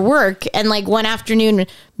to our work. And like one afternoon,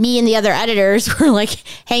 me and the other editors were like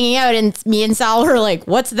hanging out, and me and Sal were like,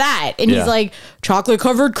 what's that? And Yeah. he's like, chocolate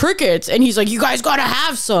covered crickets. And he's like, you guys got to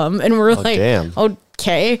have some. And we're like, damn.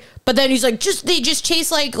 okay. But then he's like, they just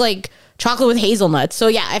taste like chocolate with hazelnuts. So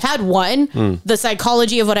yeah, I've had one. The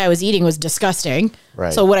psychology of what I was eating was disgusting.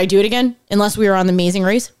 Right. So would I do it again? Unless we were on the Amazing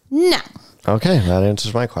Race? No. Okay, that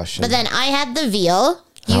answers my question. But then I had the veal.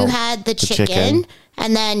 You Oh, had the chicken. chicken.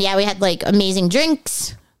 And then, we had like amazing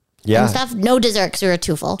drinks yeah. and stuff. No dessert because we were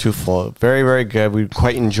too full. Too full. Very, very good. We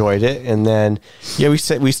quite enjoyed it. And then, we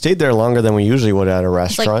stayed there longer than we usually would at a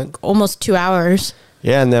It's restaurant. like almost 2 hours.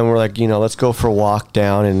 Yeah, and then we're like, let's go for a walk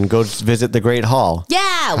down and go visit the Great Hall.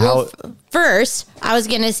 Yeah. Well, first, I was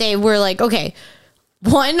going to say, we're like, okay,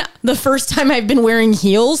 the first time I've been wearing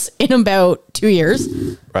heels in about 2 years.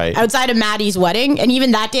 Right. Outside of Maddie's wedding. And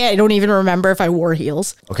even that day, I don't even remember if I wore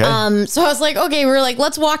heels. Okay. So I was like, okay, we're like,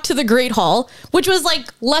 let's walk to the Great Hall, which was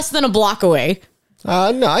like less than a block away.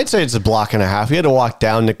 No, I'd say it's a block and a half. You had to walk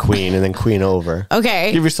down to Queen and then Queen over.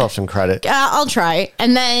 Okay. Give yourself some credit. I'll try.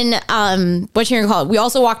 And then, what you're going to call it? We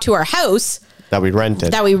also walked to our house That we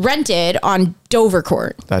rented. that we rented on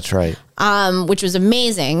Dovercourt. That's right. Which was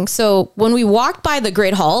amazing. So when we walked by the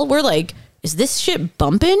Great Hall, we're like, is this shit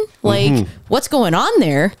bumping? Like, what's going on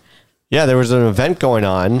there? Yeah, there was an event going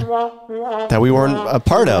on that we weren't a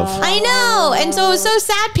part of. I know. And so it was so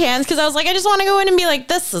sad, Pants, because I was like, I just want to go in and be like,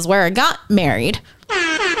 this is where I got married.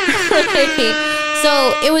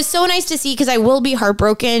 So it was so nice to see, because I will be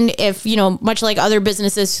heartbroken if, much like other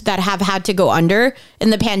businesses that have had to go under in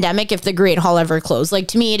the pandemic, if the Great Hall ever closed. Like,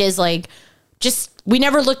 to me, it is like, we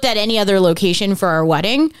never looked at any other location for our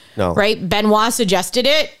wedding. No. Right? Benoit suggested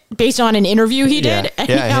it based on an interview he did. Yeah,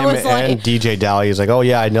 And I him was like, and DJ Dally is like, oh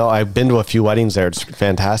yeah, I know. I've been to a few weddings there. It's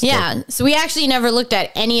fantastic. yeah. So we actually never looked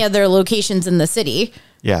at any other locations in the city.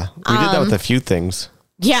 Yeah, we did that with a few things.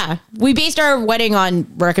 Yeah. We based our wedding on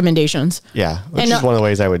recommendations. Yeah, which And, is one of the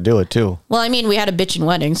ways I would do it too. Well, I mean, we had a bitchin'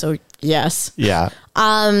 wedding, so yes. Yeah.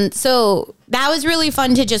 So that was really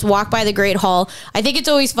fun to just walk by the Great Hall. I think it's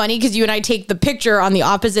always funny because you and I take the picture on the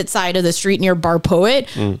opposite side of the street near Bar Poet.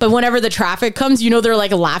 But whenever the traffic comes, they're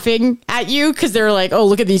like laughing at you because they're like, oh,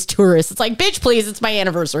 look at these tourists. It's like, bitch, please, it's my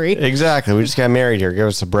anniversary. Exactly. We just got married here. Give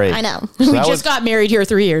us a break. I know. So We that just got married here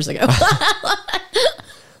 3 years ago.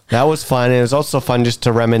 That was fun. It was also fun just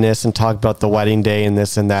to reminisce and talk about the wedding day and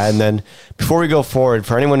this and that. And then before we go forward,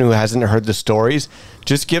 for anyone who hasn't heard the stories,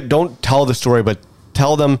 don't tell the story, but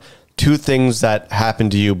tell them 2 things that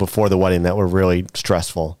happened to you before the wedding that were really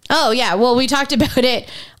stressful. Oh, yeah. Well, we talked about it,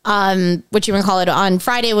 on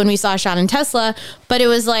Friday when we saw Sean and Tesla. But it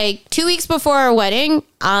was like 2 weeks before our wedding.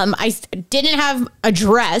 I didn't have a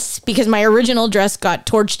dress because my original dress got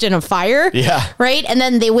torched in a fire. Yeah. Right. And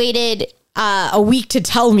then they waited a week to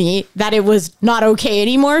tell me that it was not okay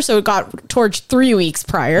anymore. So it got torched 3 weeks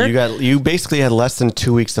prior. You basically had less than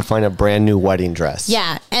 2 weeks to find a brand new wedding dress.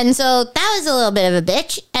 Yeah. And so that was a little bit of a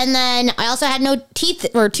bitch. And then I also had no teeth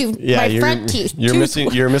or front teeth.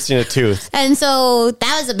 You're missing a tooth. And so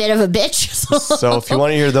that was a bit of a bitch. So if you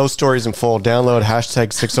want to hear those stories in full, download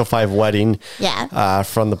 #605wedding Yeah.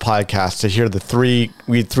 from the podcast to hear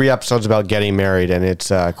we had 3 episodes about getting married, and it's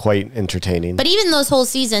quite entertaining. But even those whole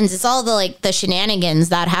seasons, it's all the shenanigans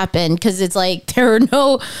that happened, because it's like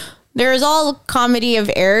there's all comedy of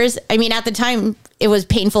errors. I mean, at the time it was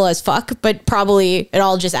painful as fuck, but probably it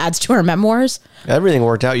all just adds to our memoirs. Everything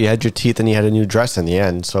worked out. You had your teeth and you had a new dress in the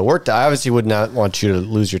end. So it worked. I obviously would not want you to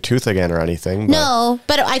lose your tooth again or anything. But No,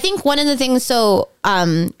 but I think one of the things. So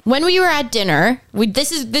when we were at dinner,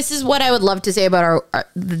 this is what I would love to say about our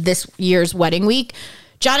this year's wedding week.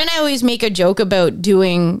 John and I always make a joke about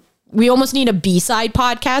doing. We almost need a B-side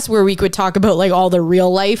podcast where we could talk about like all the real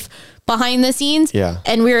life behind the scenes. Yeah.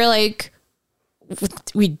 And we were like,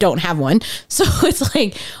 we don't have one. So it's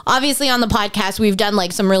like, obviously on the podcast, we've done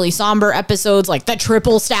like some really somber episodes, like the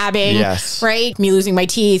triple stabbing. Yes. Right? Me losing my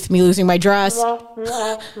teeth, me losing my dress. I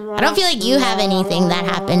don't feel like you have anything that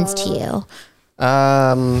happens to you.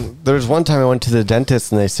 there was one time I went to the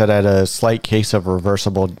dentist and they said I had a slight case of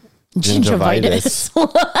reversible gingivitis.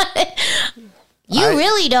 You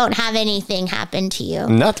really don't have anything happen to you.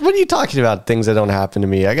 What are you talking about? Things that don't happen to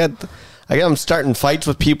me. I'm starting fights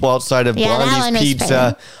with people outside of Yeah, that one Blondie's was Pizza.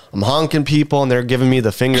 fair. I'm honking people and they're giving me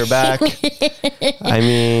the finger back. I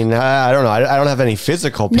mean, I don't know. I don't have any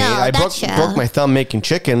physical pain. No, I that's true. broke my thumb making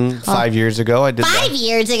chicken 5 years ago. I did 5 that.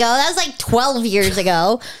 years ago. That was like 12 years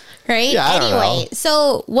ago. Right? Yeah, I don't anyway, know.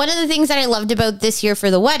 so one of the things that I loved about this year for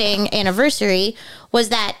the wedding anniversary was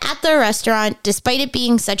that at the restaurant, despite it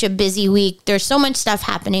being such a busy week, there's so much stuff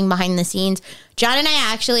happening behind the scenes. John and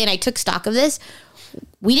I actually, and I took stock of this,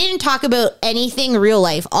 we didn't talk about anything real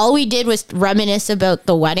life. All we did was reminisce about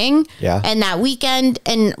the wedding and that weekend.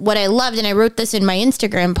 And what I loved, and I wrote this in my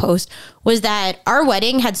Instagram post, was that our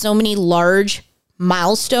wedding had so many large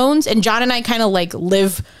milestones. And John and I kind of like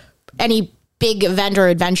live any big event or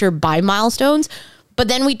adventure by milestones. But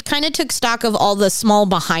then we kind of took stock of all the small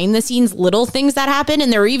behind the scenes little things that happened.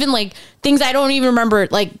 And there were even like things I don't even remember.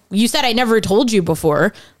 Like you said, I never told you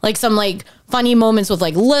before, like some like funny moments with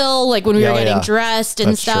like Lil, like when we were getting dressed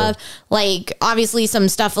and That's stuff. true. Like obviously some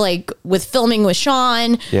stuff like with filming with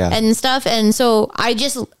Sean and stuff. And so I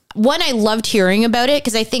loved hearing about it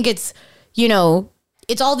because I think it's, you know,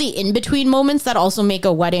 it's all the in-between moments that also make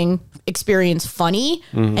a wedding experience funny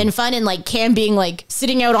and fun, and like Cam being like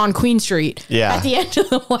sitting out on Queen Street at the end of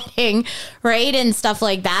the wedding, right? And stuff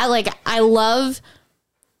like that. Like I loved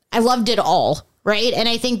it all, right? And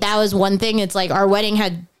I think that was one thing. It's like our wedding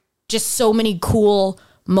had just so many cool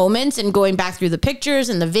moments, and going back through the pictures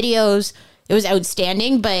and the videos, it was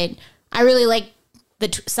outstanding. But I really like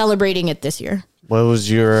celebrating it this year. What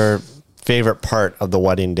was your favorite part of the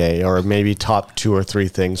wedding day, or maybe top 2 or 3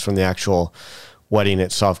 things from the actual wedding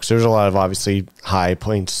itself? Because there's a lot of obviously high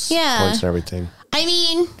points and everything. I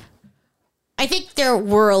mean, I think there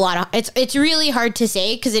were a lot of, it's really hard to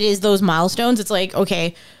say because it is those milestones. It's like,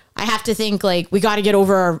 okay, I have to think like we got to get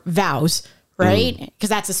over our vows, right? Because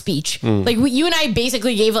that's a speech. Like you and I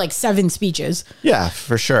basically gave like 7 speeches. Yeah,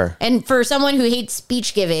 for sure. And for someone who hates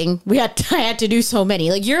speech giving, I had to do so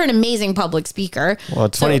many. Like you're an amazing public speaker. Well,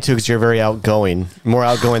 it's funny too because you're very outgoing, more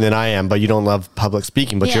outgoing than I am, but you don't love public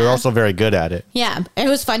speaking, but you're also very good at it. Yeah. And it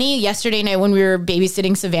was funny yesterday night when we were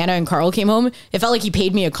babysitting Savannah and Carl came home. It felt like he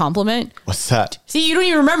paid me a compliment. What's that? See, you don't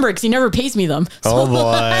even remember it because he never pays me them. Oh boy.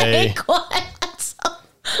 Like, what?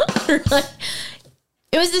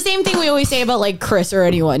 It was the same thing we always say about like Chris or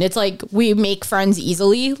anyone. It's like we make friends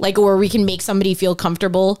easily, like, or we can make somebody feel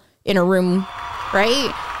comfortable in a room,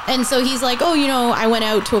 right? And so he's like, oh, you know, I went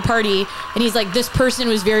out to a party, and he's like, this person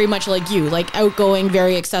was very much like you, like outgoing,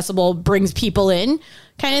 very accessible, brings people in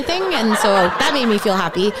kind of thing. And so that made me feel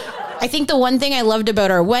happy. I think the one thing I loved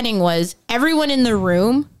about our wedding was everyone in the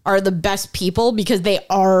room are the best people because they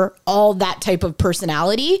are all that type of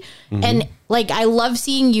personality. And like, I love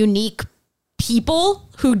seeing unique people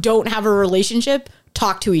who don't have a relationship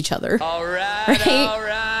talk to each other. All right, Right? all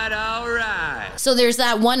right, all right. So there's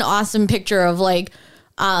that one awesome picture of like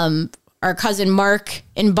our cousin Mark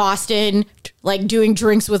in Boston, like doing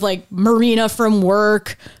drinks with like Marina from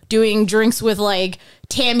work, doing drinks with like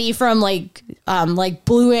Tammy from like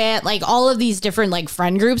Blue Ant, like all of these different like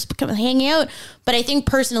friend groups hanging out. But I think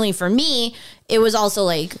personally for me, it was also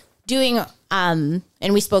like doing and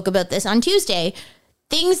we spoke about this on Tuesday,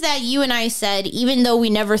 things that you and I said, even though we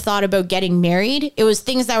never thought about getting married, it was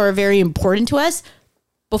things that were very important to us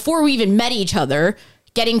before we even met each other,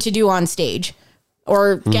 getting to do on stage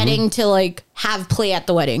or getting to like have play at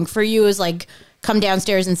the wedding. For you is like come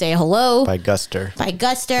downstairs and say hello. By Guster.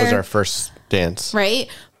 Was our first dance. Right?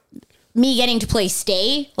 Me getting to play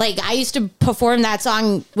Stay. Like I used to perform that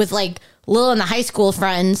song with like Lil and the high school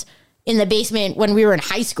friends in the basement when we were in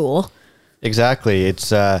high school. Exactly.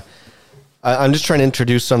 It's I'm just trying to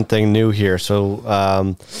introduce something new here.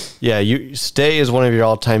 So, you Stay is one of your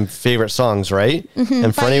all-time favorite songs, right?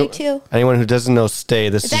 And for By you too. anyone who doesn't know Stay,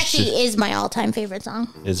 this It is actually is my all-time favorite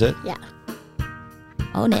song. is it? Yeah.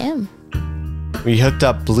 Oh, damn. We hooked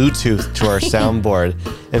up Bluetooth to our soundboard.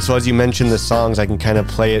 And so as you mentioned the songs, I can kind of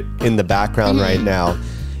play it in the background right now.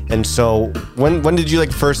 And so when did you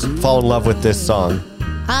like first fall in love with this song?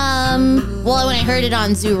 Well, when I heard it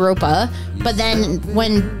on Zooropa, but then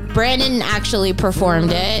when Brandon actually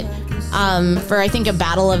performed it, for I think a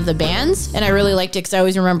battle of the bands, and I really liked it because I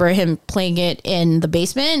always remember him playing it in the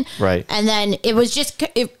basement. Right. And then it was just,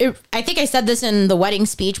 I think I said this in the wedding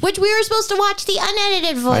speech, which we were supposed to watch the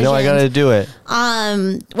unedited version. I know I got to do it.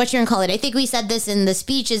 What you're gonna call it? I think we said this in the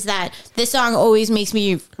speech, is that this song always makes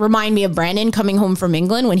me remind me of Brandon coming home from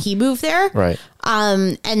England when he moved there. Right.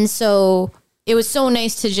 And so it was so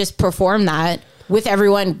nice to just perform that with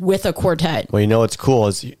everyone with a quartet. Well, you know what's cool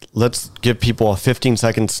is let's give people a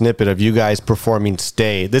 15-second snippet of you guys performing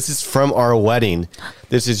Stay. This is from our wedding.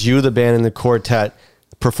 This is you, the band, and the quartet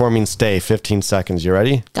performing Stay. 15 seconds. You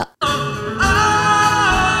ready? Go.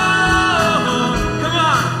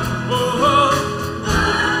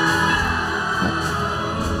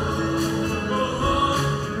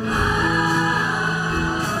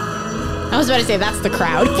 That was about to say that's the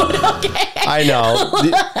crowd, but okay. I know.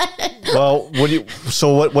 Well,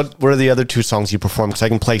 what are the other two songs you performed? Because I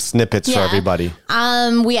can play snippets for everybody.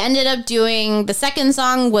 We ended up doing the second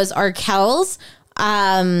song was Arkells.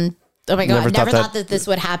 Oh my God, never thought that this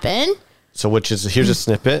would happen. So here's a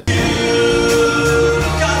snippet.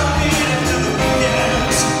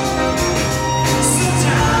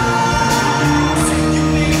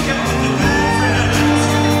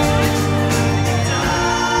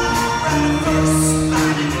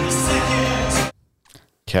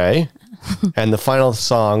 Okay. And the final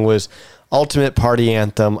song was Ultimate Party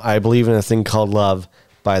Anthem, I Believe in a Thing Called Love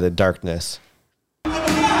by The Darkness.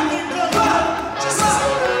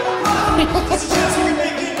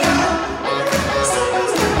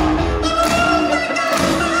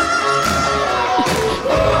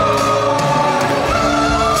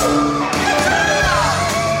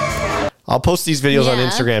 I'll post these videos on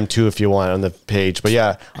Instagram too if you want on the page. But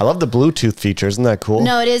yeah, I love the Bluetooth feature. Isn't that cool?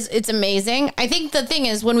 No, it is. It's amazing. I think the thing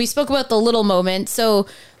is when we spoke about the little moment. So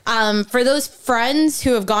for those friends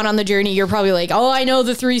who have gone on the journey, you're probably like, oh, I know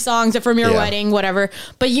the 3 songs from your wedding, whatever.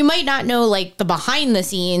 But you might not know like the behind the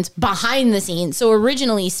scenes. So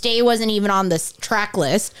originally Stay wasn't even on this track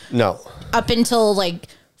list. No. Up until like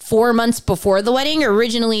 4 months before the wedding.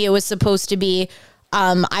 Originally it was supposed to be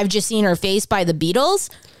I've Just Seen Her Face by the Beatles.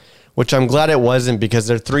 Which I'm glad it wasn't, because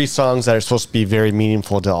there are 3 songs that are supposed to be very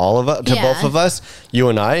meaningful to all of us, to both of us, you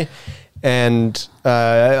and I. And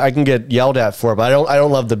I can get yelled at for it, but I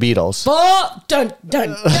don't love the Beatles. Oh, dun,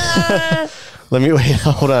 dun, dun.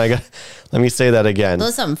 Hold on. Let me say that again.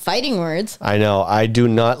 Those are some fighting words. I know. I do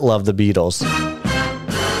not love the Beatles.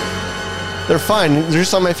 They're fine. They're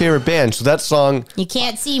just not my favorite band. So that song... You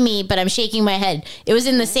can't see me, but I'm shaking my head. It was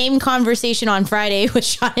in the same conversation on Friday with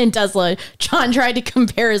Sean and Tesla. John tried to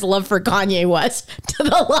compare his love for Kanye West to the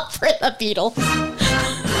love for the Beatles.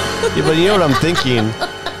 Yeah, but you know what I'm thinking?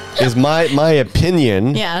 Is my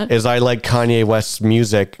opinion is I like Kanye West's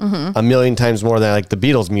music a million times more than I like the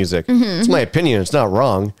Beatles' music. It's my opinion. It's not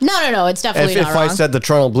wrong. No. It's definitely not wrong. If I said the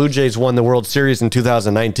Toronto Blue Jays won the World Series in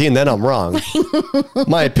 2019, then I'm wrong.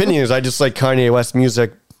 My opinion is I just like Kanye West's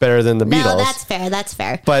music better than the Beatles. No, that's fair. That's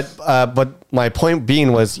fair. But my point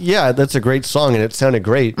being was, that's a great song and it sounded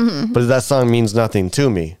great, but that song means nothing to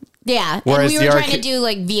me. Yeah, whereas and we were trying to do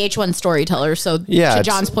like VH1 Storyteller, so to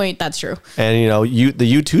John's point, that's true. And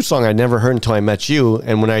the U2 song I never heard until I met you,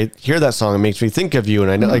 and when I hear that song, it makes me think of you,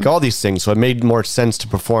 and I know like all these things, so it made more sense to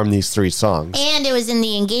perform these 3 songs. And it was in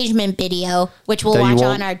the engagement video, which we'll watch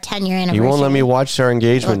on our 10-year anniversary. You won't let me watch our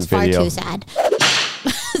engagement video. It's far too sad.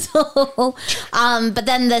 So, but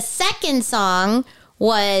then the second song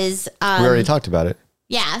was... we already talked about it.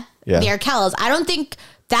 Yeah. The Arkells. I don't think...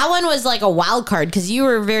 That one was like a wild card because you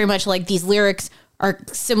were very much like these lyrics are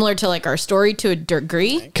similar to like our story to a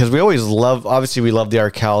degree. Because we always obviously we love the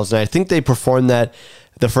Arkells, and I think they performed that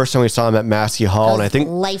the first time we saw them at Massey Hall, and I think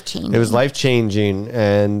life-changing. It was life-changing,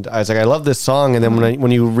 and I was like, I love this song, and then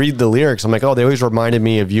when you read the lyrics, I'm like, oh, they always reminded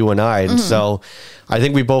me of you and I, and so I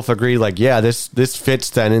think we both agreed, like, this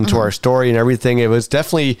fits then into our story and everything. It was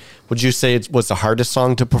definitely, would you say it was the hardest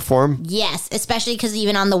song to perform? Yes, especially because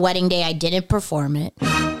even on the wedding day, I didn't perform it.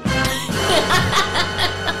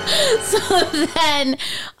 So then,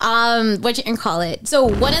 what you can call it. So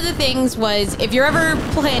one of the things was, if you're ever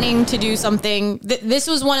planning to do something, this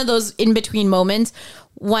was one of those in-between moments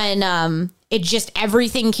when it just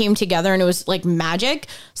everything came together and it was like magic.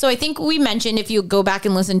 So I think we mentioned, if you go back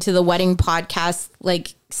and listen to the wedding podcast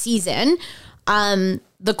like season,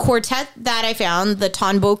 the quartet that I found, the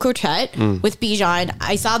Tonbeau Quartet with Bijan,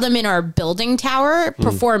 I saw them in our building tower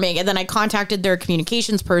performing, and then I contacted their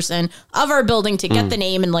communications person of our building to get the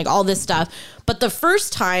name and like all this stuff. But the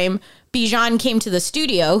first time Bijan came to the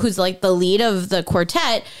studio, who's like the lead of the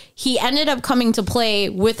quartet, he ended up coming to play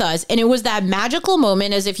with us. And it was that magical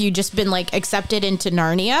moment as if you'd just been like accepted into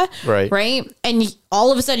Narnia. Right. And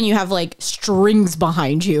all of a sudden you have like strings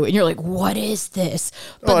behind you and you're like, what is this?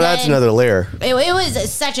 But that's another layer. It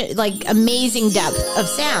was such a like amazing depth of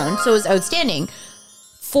sound. So it was outstanding.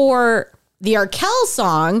 For the Arkells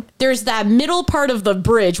song, there's that middle part of the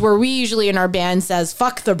bridge where we usually in our band says,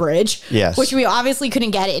 fuck the bridge. Yes. Which we obviously couldn't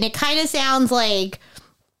get it. And it kind of sounds like,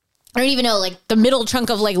 I don't even know, like the middle chunk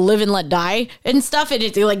of like Live and Let Die and stuff. And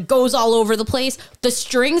it like goes all over the place. The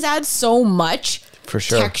strings add so much for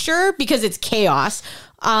sure texture because it's chaos.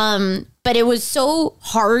 But it was so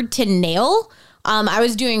hard to nail. I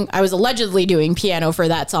was allegedly doing piano for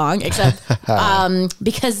that song, except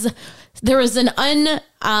because there was an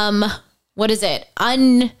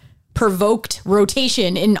unprovoked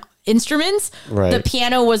rotation in instruments, Right. the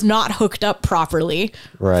piano was not hooked up properly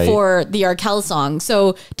Right. for the Arkell song.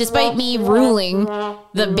 So despite me ruling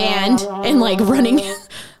the band and like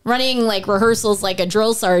running like rehearsals like a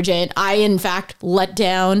drill sergeant, I in fact let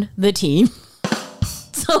down the team.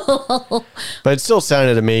 So But it still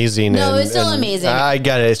sounded amazing. No, it was still amazing. I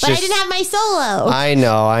get it. It's but just, I didn't have my solo.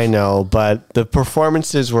 I know. But the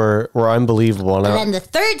performances were unbelievable. And then the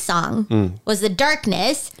third song was The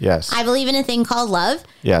Darkness. Yes. I Believe in a Thing Called Love,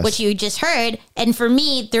 Yes. which you just heard. And for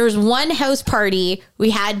me, there was one house party we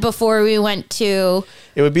had before we went to.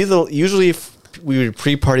 It would be usually if we would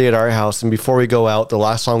pre-party at our house, and before we go out, the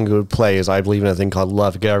last song we would play is "I Believe in a Thing Called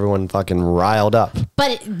Love" to get everyone fucking riled up.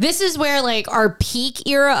 But this is where like our peak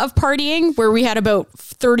era of partying, where we had about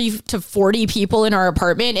 30 to 40 people in our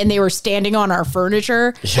apartment and they were standing on our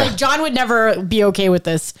furniture. Yeah. Like John would never be okay with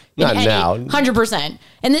this. Not now. 100%.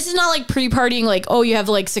 And this is not like pre-partying, like, oh, you have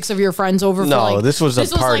like 6 of your friends over. No, for, like, this was a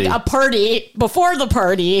party. like a party before the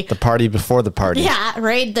party. The party before the party. Yeah,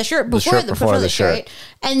 right. The shirt before shirt the before the shirt. shirt.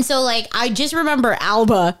 And so, like, I just remember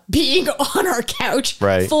Alba being on our couch,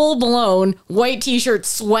 Right. full blown, white t-shirt,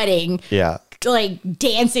 sweating. Yeah. Like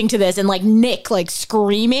dancing to this, and like Nick like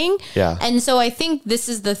screaming. Yeah. And so I think this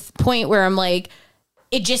is the point where I'm like,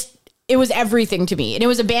 it was everything to me. And it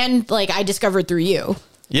was a band like I discovered through you.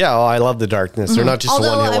 Yeah, I love The Darkness. They're not just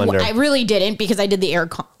Although a one-hit wonder. I really didn't, because I did the guitar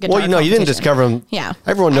Well, you didn't competition. discover them. Yeah.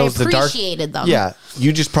 Everyone knows I The Dark. appreciated them. Yeah.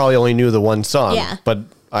 You just probably only knew the one song. Yeah. But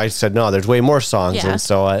I said, no, there's way more songs. Yeah. And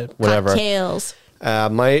so whatever. Cocktails.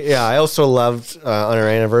 I also loved on our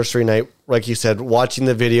anniversary night, like you said, watching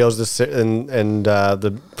the videos and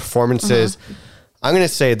the performances. I'm going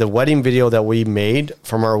to say the wedding video that we made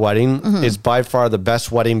from our wedding is by far the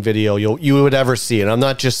best wedding video you would ever see. And I'm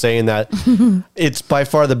not just saying that. It's by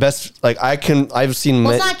far the best. Like I've seen.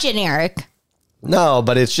 well, it's not generic. No,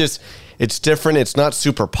 but it's different. It's not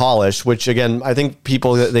super polished, which again, I think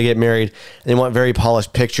people, they get married and they want very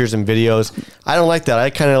polished pictures and videos. I don't like that.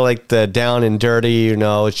 I kind of like the down and dirty,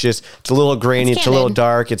 it's a little grainy. It's a little candid.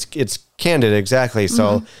 dark. It's candid. Exactly.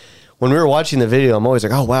 So when we were watching the video, I'm always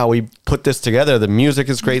like, oh, wow, we put this together. The music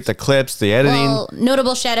is great. The clips, the editing. Well,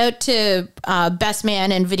 notable shout out to best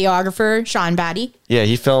man and videographer Sean Batty, Yeah.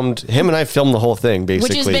 Him and I filmed the whole thing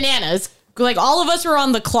basically. which is bananas. Like all of us were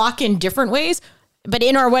on the clock in different ways. But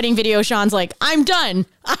in our wedding video, Sean's like, I'm done.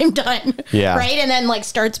 Yeah. Right. And then like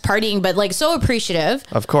starts partying, but like so appreciative.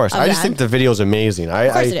 Of course. I just that. think the video is amazing.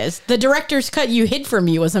 Of course it is. The director's cut you hid from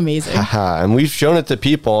me was amazing. And we've shown it to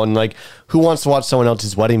people, and like, who wants to watch someone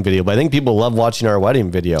else's wedding video? But I think people love watching our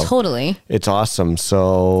wedding video. Totally. It's awesome.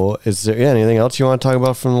 So is there anything else you want to talk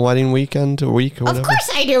about from the wedding weekend or week or whatever? Of course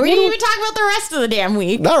I do. We didn't even talk about the rest of the damn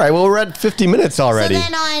week. All right. Well, we're at 50 minutes already. So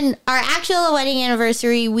then on our actual wedding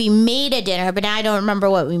anniversary, we made a dinner, but now I don't remember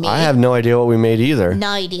what we made. I have no idea what we made either.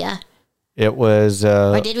 no idea. It was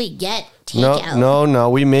Or did we get takeout? no.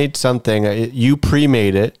 We made something. You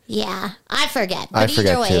pre-made it. Yeah, I forget. I But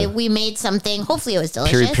forget either way, too. we made something. Hopefully, it was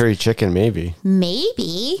delicious. Piri piri chicken, maybe.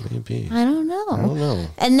 Maybe. I don't know. I don't know.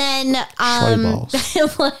 And then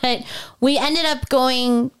what we ended up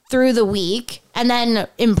going through the week, and then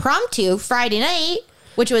impromptu Friday night,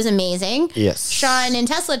 which was amazing. Yes. Sean and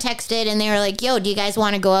Tesla texted, and they were like, "Yo, do you guys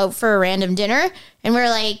want to go out for a random dinner?" And we are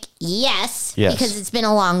like, "Yes, Yes. because it's been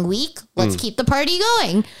a long week. Let's keep the party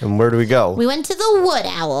going." And where do we go? We went to the Wood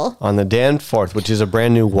Owl. On the Danforth, which is a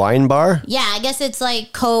brand new wine bar. Yeah, I guess it's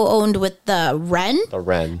like co-owned with the Wren. The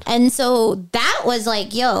Wren. And so that was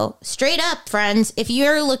like, yo, straight up, friends, if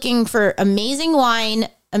you're looking for amazing wine,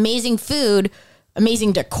 amazing food,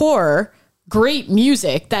 amazing decor, great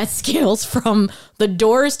music that scales from The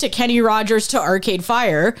Doors to Kenny Rogers to Arcade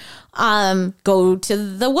Fire, go to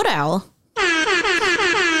the Wood Owl.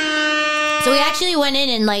 So we actually went in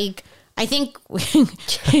and like, I think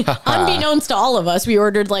unbeknownst to all of us, we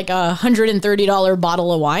ordered like $130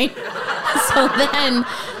 bottle of wine. So then,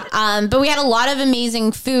 but we had a lot of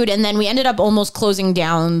amazing food, and then we ended up almost closing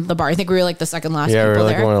down the bar. I think we were like the second last Yeah, we people were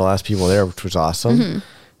like there. one of the last people there, which was awesome.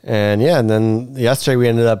 And and then yesterday we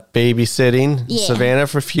ended up babysitting Yeah. Savannah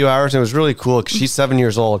for a few hours. And it was really cool because she's 7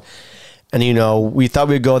 years old. And, we thought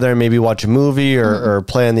we'd go there and maybe watch a movie or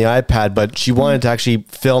play on the iPad, but she wanted to actually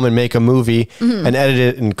film and make a movie and edit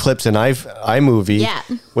it in clips in iMovie, Yeah.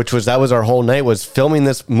 that was our whole night, was filming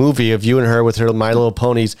this movie of you and her with her My Little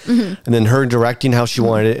Ponies, and then her directing how she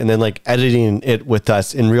wanted it, and then like editing it with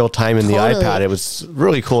us in real time in Totally. the iPad. It was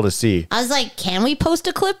really cool to see. I was like, can we post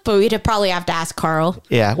a clip? But we'd probably have to ask Carl.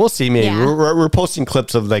 Yeah, we'll see. Maybe Yeah. we're posting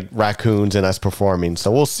clips of like raccoons and us performing,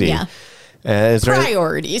 so we'll see. Yeah. Is there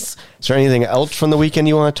Priorities. anything else from the weekend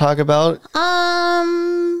you want to talk about?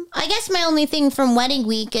 I guess my only thing from wedding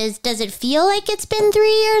week is, does it feel like it's been 3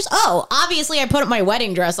 years? Oh, obviously I put my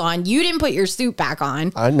wedding dress on. You didn't put your suit back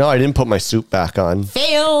on. No, I didn't put my soup back on.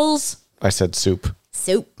 Fails. I said soup.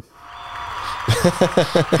 Soup.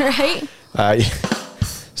 Right?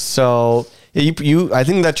 So you, I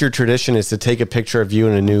think that your tradition is to take a picture of you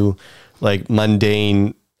in a new, like,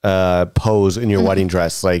 mundane pose in your wedding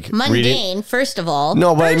dress, like Mundane, first of all.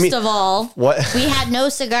 No, but first of all, what? We had no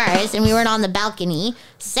cigars and we weren't on the balcony.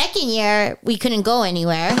 Second year, we couldn't go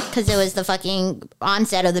anywhere because it was the fucking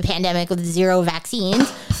onset of the pandemic with 0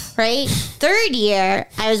 vaccines, right? Third year,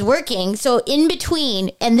 I was working. So in between,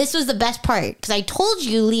 and this was the best part, because I told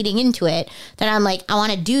you leading into it that I'm like, I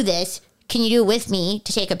want to do this. Can you do it with me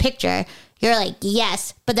to take a picture? You're like,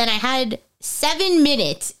 yes. But then I had 7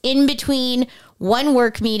 minutes in between one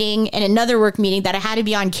work meeting and another work meeting that I had to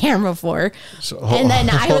be on camera for. And then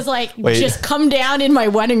I was like, just come down in my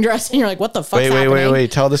wedding dress. And you're like, what the fuck's happening?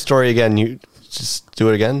 Wait. Tell the story again. You just do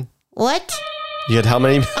it again. What? You had how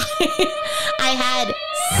many? I had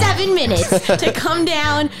 7 minutes to come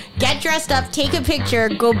down, get dressed up, take a picture,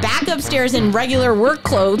 go back upstairs in regular work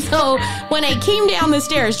clothes. So when I came down the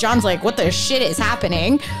stairs, John's like, what the shit is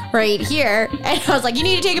happening right here? And I was like, you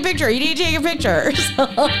need to take a picture. You need to take a picture. So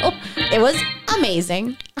it was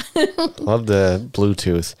amazing. Love the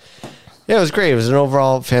Bluetooth. Yeah, it was great. It was an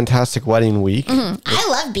overall fantastic wedding week. I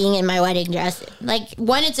love being in my wedding dress. Like,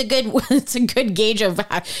 one, it's a good gauge of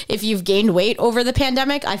if you've gained weight over the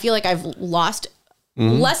pandemic. I feel like I've lost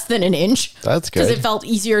less than an inch. That's good. Because it felt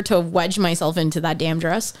easier to wedge myself into that damn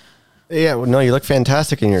dress. Yeah, well, no, you look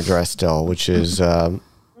fantastic in your dress still, which is no,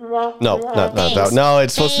 not that. No,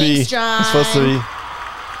 it's supposed to be. John. It's supposed to be.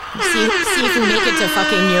 See if we make it to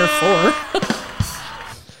fucking year 4.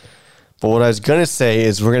 But what I was going to say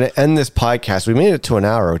is we're going to end this podcast. We made it to an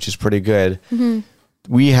hour, which is pretty good.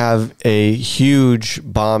 We have a huge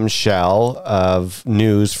bombshell of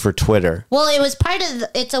news for Twitter. Well, it was part of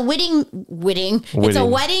it's a wedding. It's a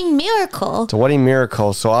wedding miracle. It's a wedding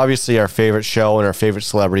miracle. So obviously our favorite show and our favorite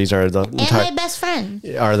celebrities are the My best friend.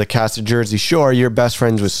 Are the cast of Jersey Shore. You're best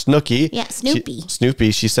friends with Snooki. Yeah, Snoopy. Snoopy.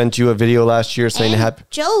 She sent you a video last year saying happy.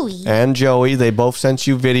 Joey. And Joey. They both sent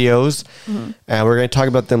you videos. And we're going to talk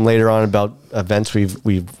about them later on, about events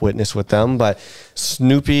we've witnessed with them. But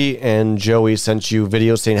Snoopy and Joey sent you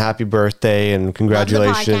videos saying happy birthday and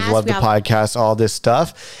congratulations. Love the podcast, all this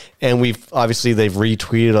stuff. And they've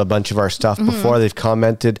retweeted a bunch of our stuff before. They've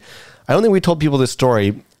commented. I don't think we told people this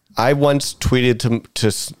story. I once tweeted to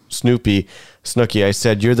Snooki, I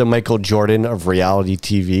said, "You're the Michael Jordan of reality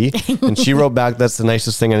TV." And she wrote back, "That's the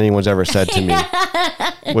nicest thing anyone's ever said to me,"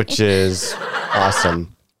 which is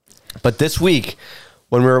awesome. But this week,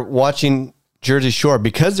 when we're watching Jersey Shore,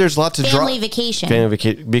 because there's lots of family vacation,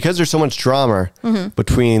 because there's so much drama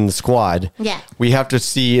between the squad, we have to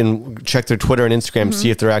see and check their Twitter and Instagram,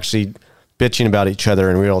 see if they're actually bitching about each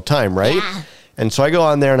other in real time, right? Yeah. And so I go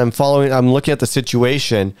on there and I'm looking at the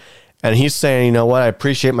situation, and he's saying, you know what, I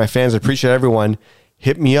appreciate my fans, I appreciate everyone.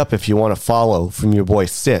 Hit me up if you want to follow from your boy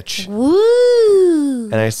Sitch. Woo!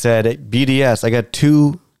 And I said, BDS, I got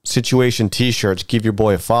 2 Situation t-shirts. Give your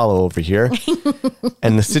boy a follow over here.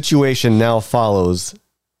 And the Situation now follows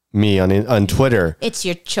me on Twitter. It's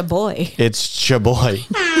your chaboy. It's chaboy.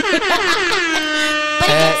 But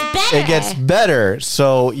it gets better. It gets better.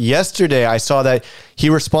 So yesterday I saw that he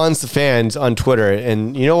responds to fans on Twitter.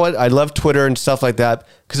 And you know what? I love Twitter and stuff like that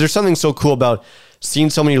because there's something so cool about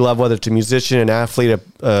seeing somebody you love, whether it's a musician, an athlete,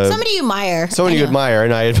 somebody you admire. Somebody you admire.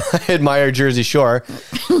 And I admire Jersey Shore.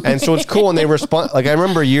 And so it's cool when they respond. Like I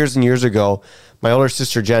remember years and years ago, my older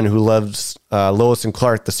sister Jen, who loves Lois and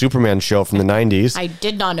Clark, the Superman show from the 90s. I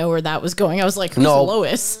did not know where that was going. I was like, who's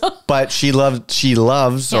Lois? But she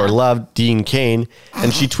loves or loved Dean Cain.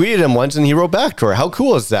 And she tweeted him once and he wrote back to her. How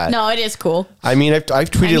cool is that? No, it is cool. I mean, I've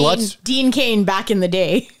tweeted lots. Dean Cain back in the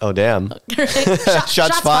day. Oh, damn.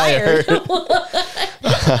 Shots fired.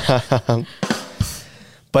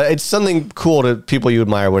 But it's something cool to people you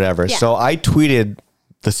admire, whatever. Yeah. So I tweeted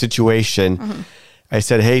the Situation. I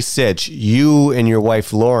said, hey, Sitch, you and your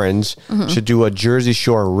wife, Lawrence, should do a Jersey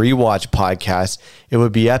Shore rewatch podcast. It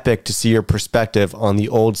would be epic to see your perspective on the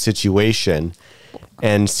old Situation.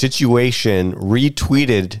 And Situation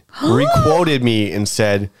requoted me and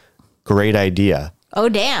said, great idea. Oh,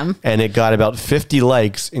 damn. And it got about 50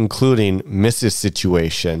 likes, including Mrs.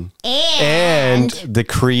 Situation. And the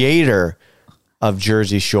creator of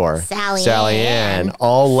Jersey Shore, Sally Ann,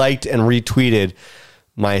 all liked and retweeted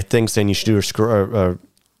my thing saying you should do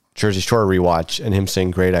Jersey Shore rewatch and him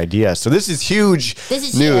saying great idea. So this is huge This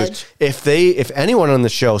is news. huge. If anyone on the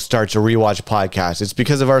show starts a rewatch podcast, it's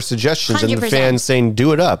because of our suggestions and the 100%. fans saying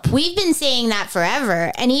do it up. We've been saying that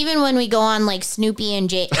forever, and even when we go on like Snoopy and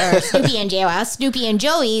Joey's,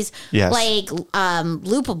 Yes. like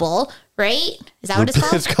loopable, right? Is that what it's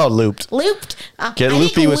called? It's called Looped. Looped. Get I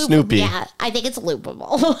think loopy with Snoopy. Yeah, I think it's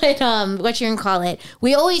loopable. But, what you can call it.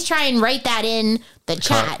 We always try and write that in the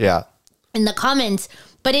chat, Yeah. in the comments.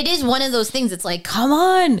 But it is one of those things. It's like, come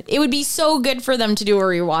on, it would be so good for them to do a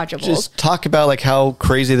rewatchable. Just talk about like how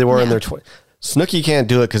crazy they were in their 20s. Snooki can't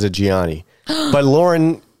do it because of Gianni, but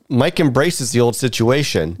Mike embraces the old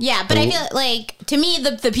situation. Yeah, but I feel like, to me,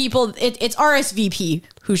 the people, it's RSVP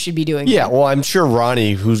who should be doing Yeah, it. well, I'm sure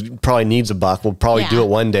Ronnie, who probably needs a buck, will probably Yeah. do it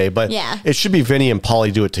one day, but Yeah. it should be Vinny and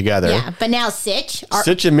Paulie do it together. Yeah, but now Sitch.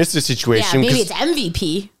 Such a missed Yeah, situation. maybe it's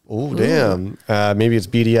MVP. Oh, damn. Maybe it's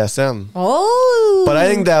BDSM. Oh. But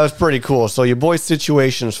I think that was pretty cool. So your boy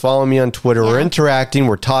Situations, follow me on Twitter. We're Yeah. interacting.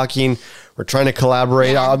 We're talking. We're trying to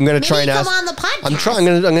collaborate. Yeah. I'm going to Maybe try and come ask. on the podcast. I'm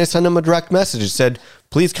going to send him a direct message. It said,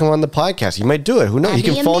 please come on the podcast. He might do it. Who knows? That'd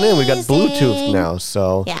He be can phone in. We got amazing. Bluetooth now.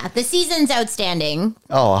 So, Yeah, the season's outstanding.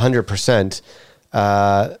 oh, 100%.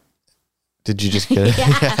 Did you just get it?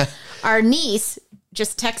 Yeah. Our niece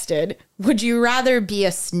just texted, would you rather be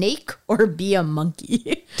a snake or be a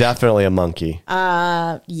monkey? Definitely a monkey.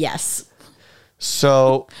 Yes.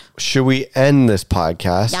 So, should we end this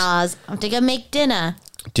podcast? Yas, I'm to go make dinner.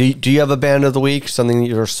 Do you have a band of the week? Something,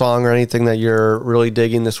 your song or anything that you're really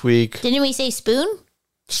digging this week? Didn't we say spoon?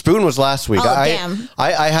 Spoon was last week. Oh, damn.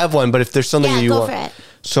 I have one, but if there's something Yeah, that you go want. for it.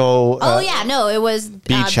 So, Oh, yeah, no, it was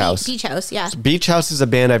Beach House. Beach House, yeah. Beach House is a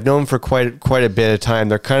band I've known for quite a bit of time.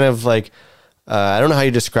 They're kind of like, I don't know how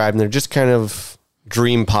you describe them. They're just kind of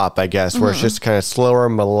dream pop, I guess, where it's just kind of slower,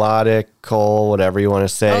 melodical, whatever you want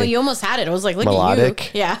to say. Oh, you almost had it. I was like, look Melodic.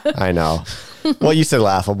 at you. Yeah. I know. Well, you said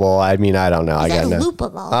laughable. I mean, I don't know. I got no.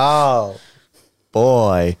 loopable. Oh,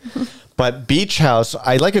 boy. But Beach House,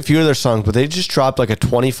 I like a few of their songs, but they just dropped like a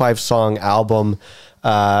 25 song album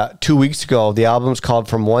 2 weeks ago. The album's called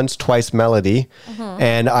From Once, Twice Melody.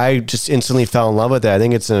 And I just instantly fell in love with it. I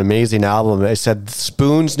think it's an amazing album. I said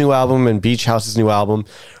Spoon's new album and Beach House's new album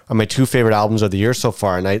are my two favorite albums of the year so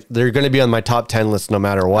far. And they're going to be on my top 10 list no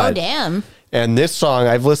matter what. Oh, damn. And this song,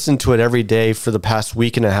 I've listened to it every day for the past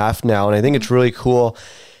week and a half now, and I think it's really cool.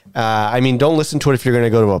 I mean, don't listen to it if you're going to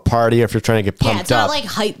go to a party or if you're trying to get pumped Yeah, it's up. not like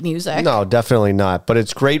hype music. No, definitely not. But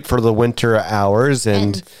it's great for the winter hours.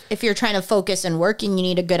 And if you're trying to focus and work and you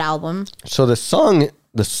need a good album, So the song,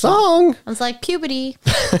 it's like puberty.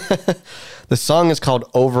 the song is called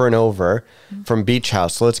Over and Over from Beach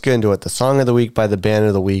House. So let's get into it. The song of the week by the band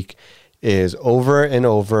of the week is Over and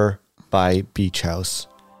Over by Beach House.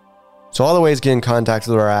 So all the ways to get in contact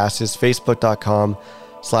with our asses, facebook.com/live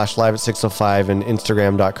at605 and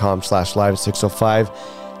instagram.com/live at 605.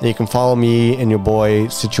 And you can follow me and your boy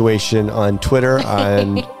Situation on Twitter.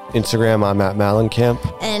 On Instagram, I'm at Malencamp.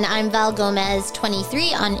 And I'm Val Gomez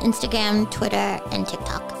 23 on Instagram, Twitter, and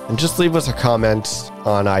TikTok. And just leave us a comment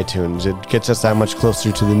on iTunes. It gets us that much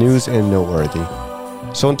closer to the news and noteworthy.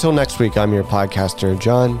 So until next week, I'm your podcaster,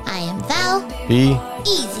 John. I am Val. B.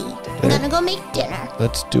 Easy. I'm gonna go make dinner.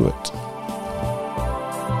 Let's do it.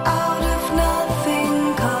 Out of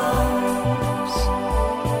nothing comes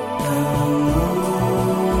the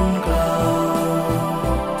moon glow,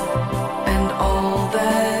 and all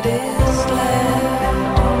that is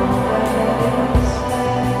left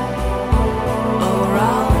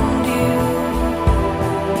around you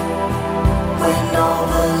when all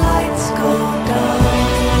the lights go down.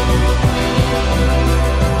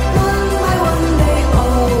 One by one they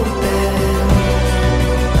open.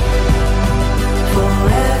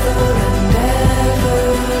 Forever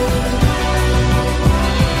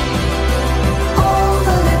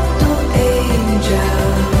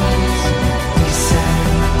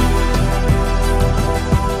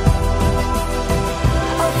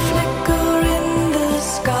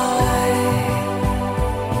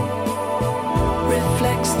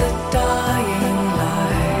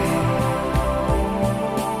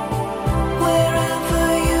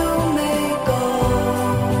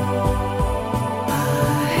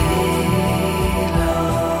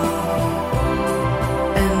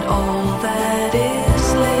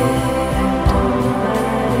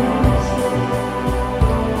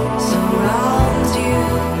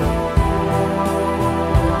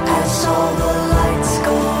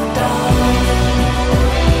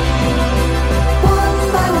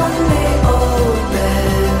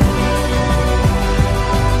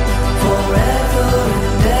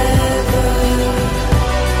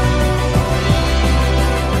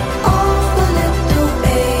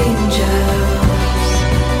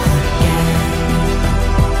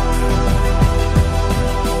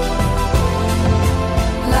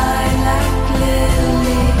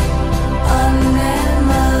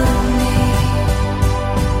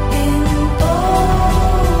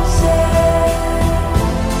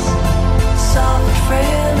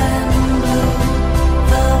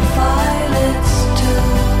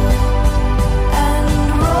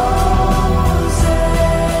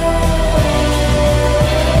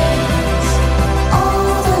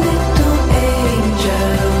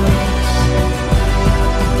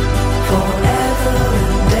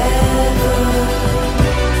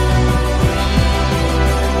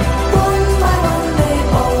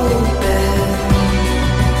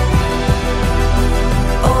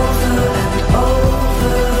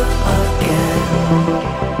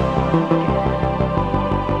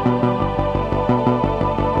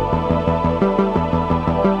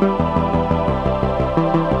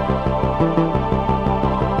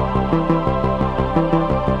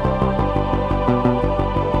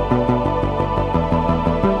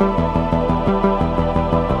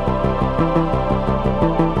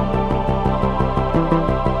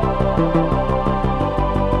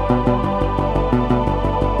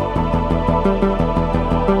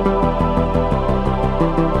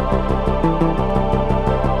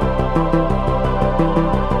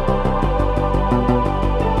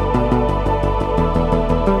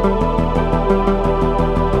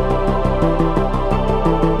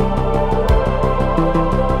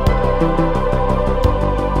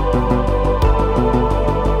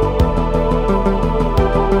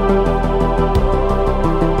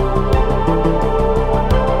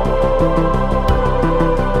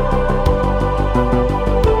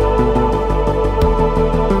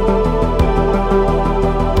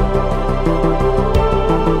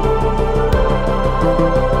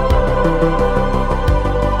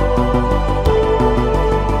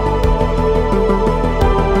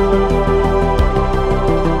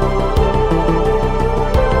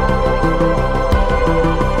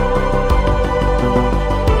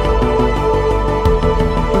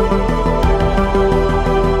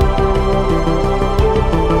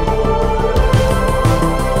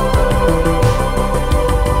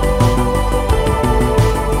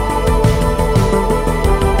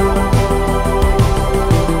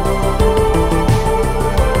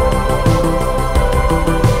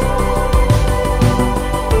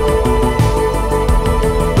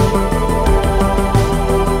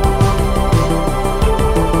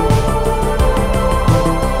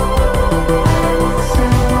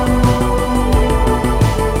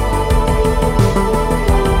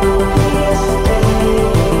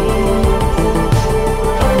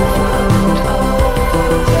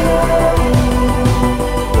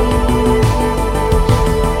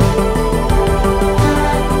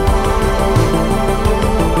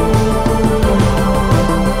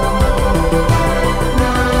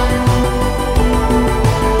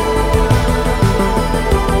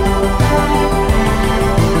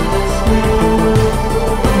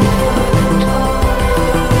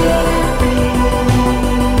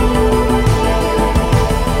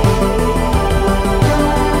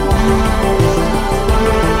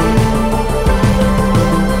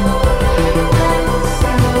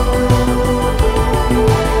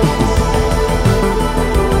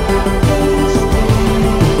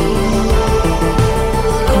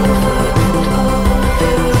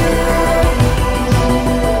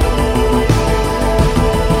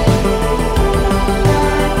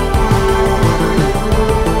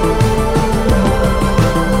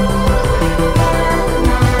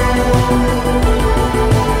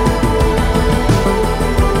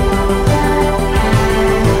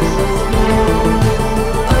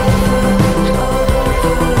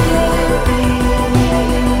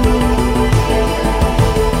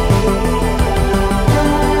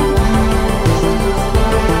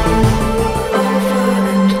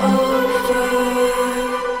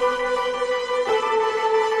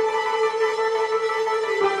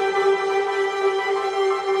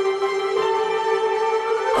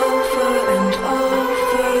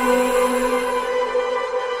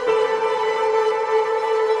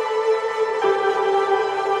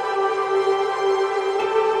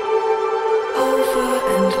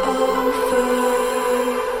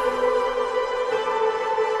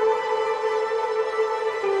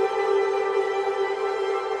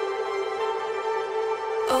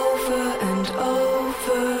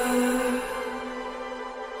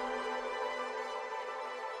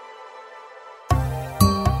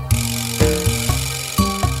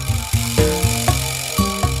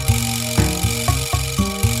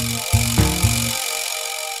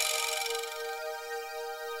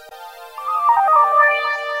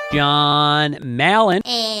John Mallon.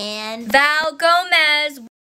 And Val Gomez.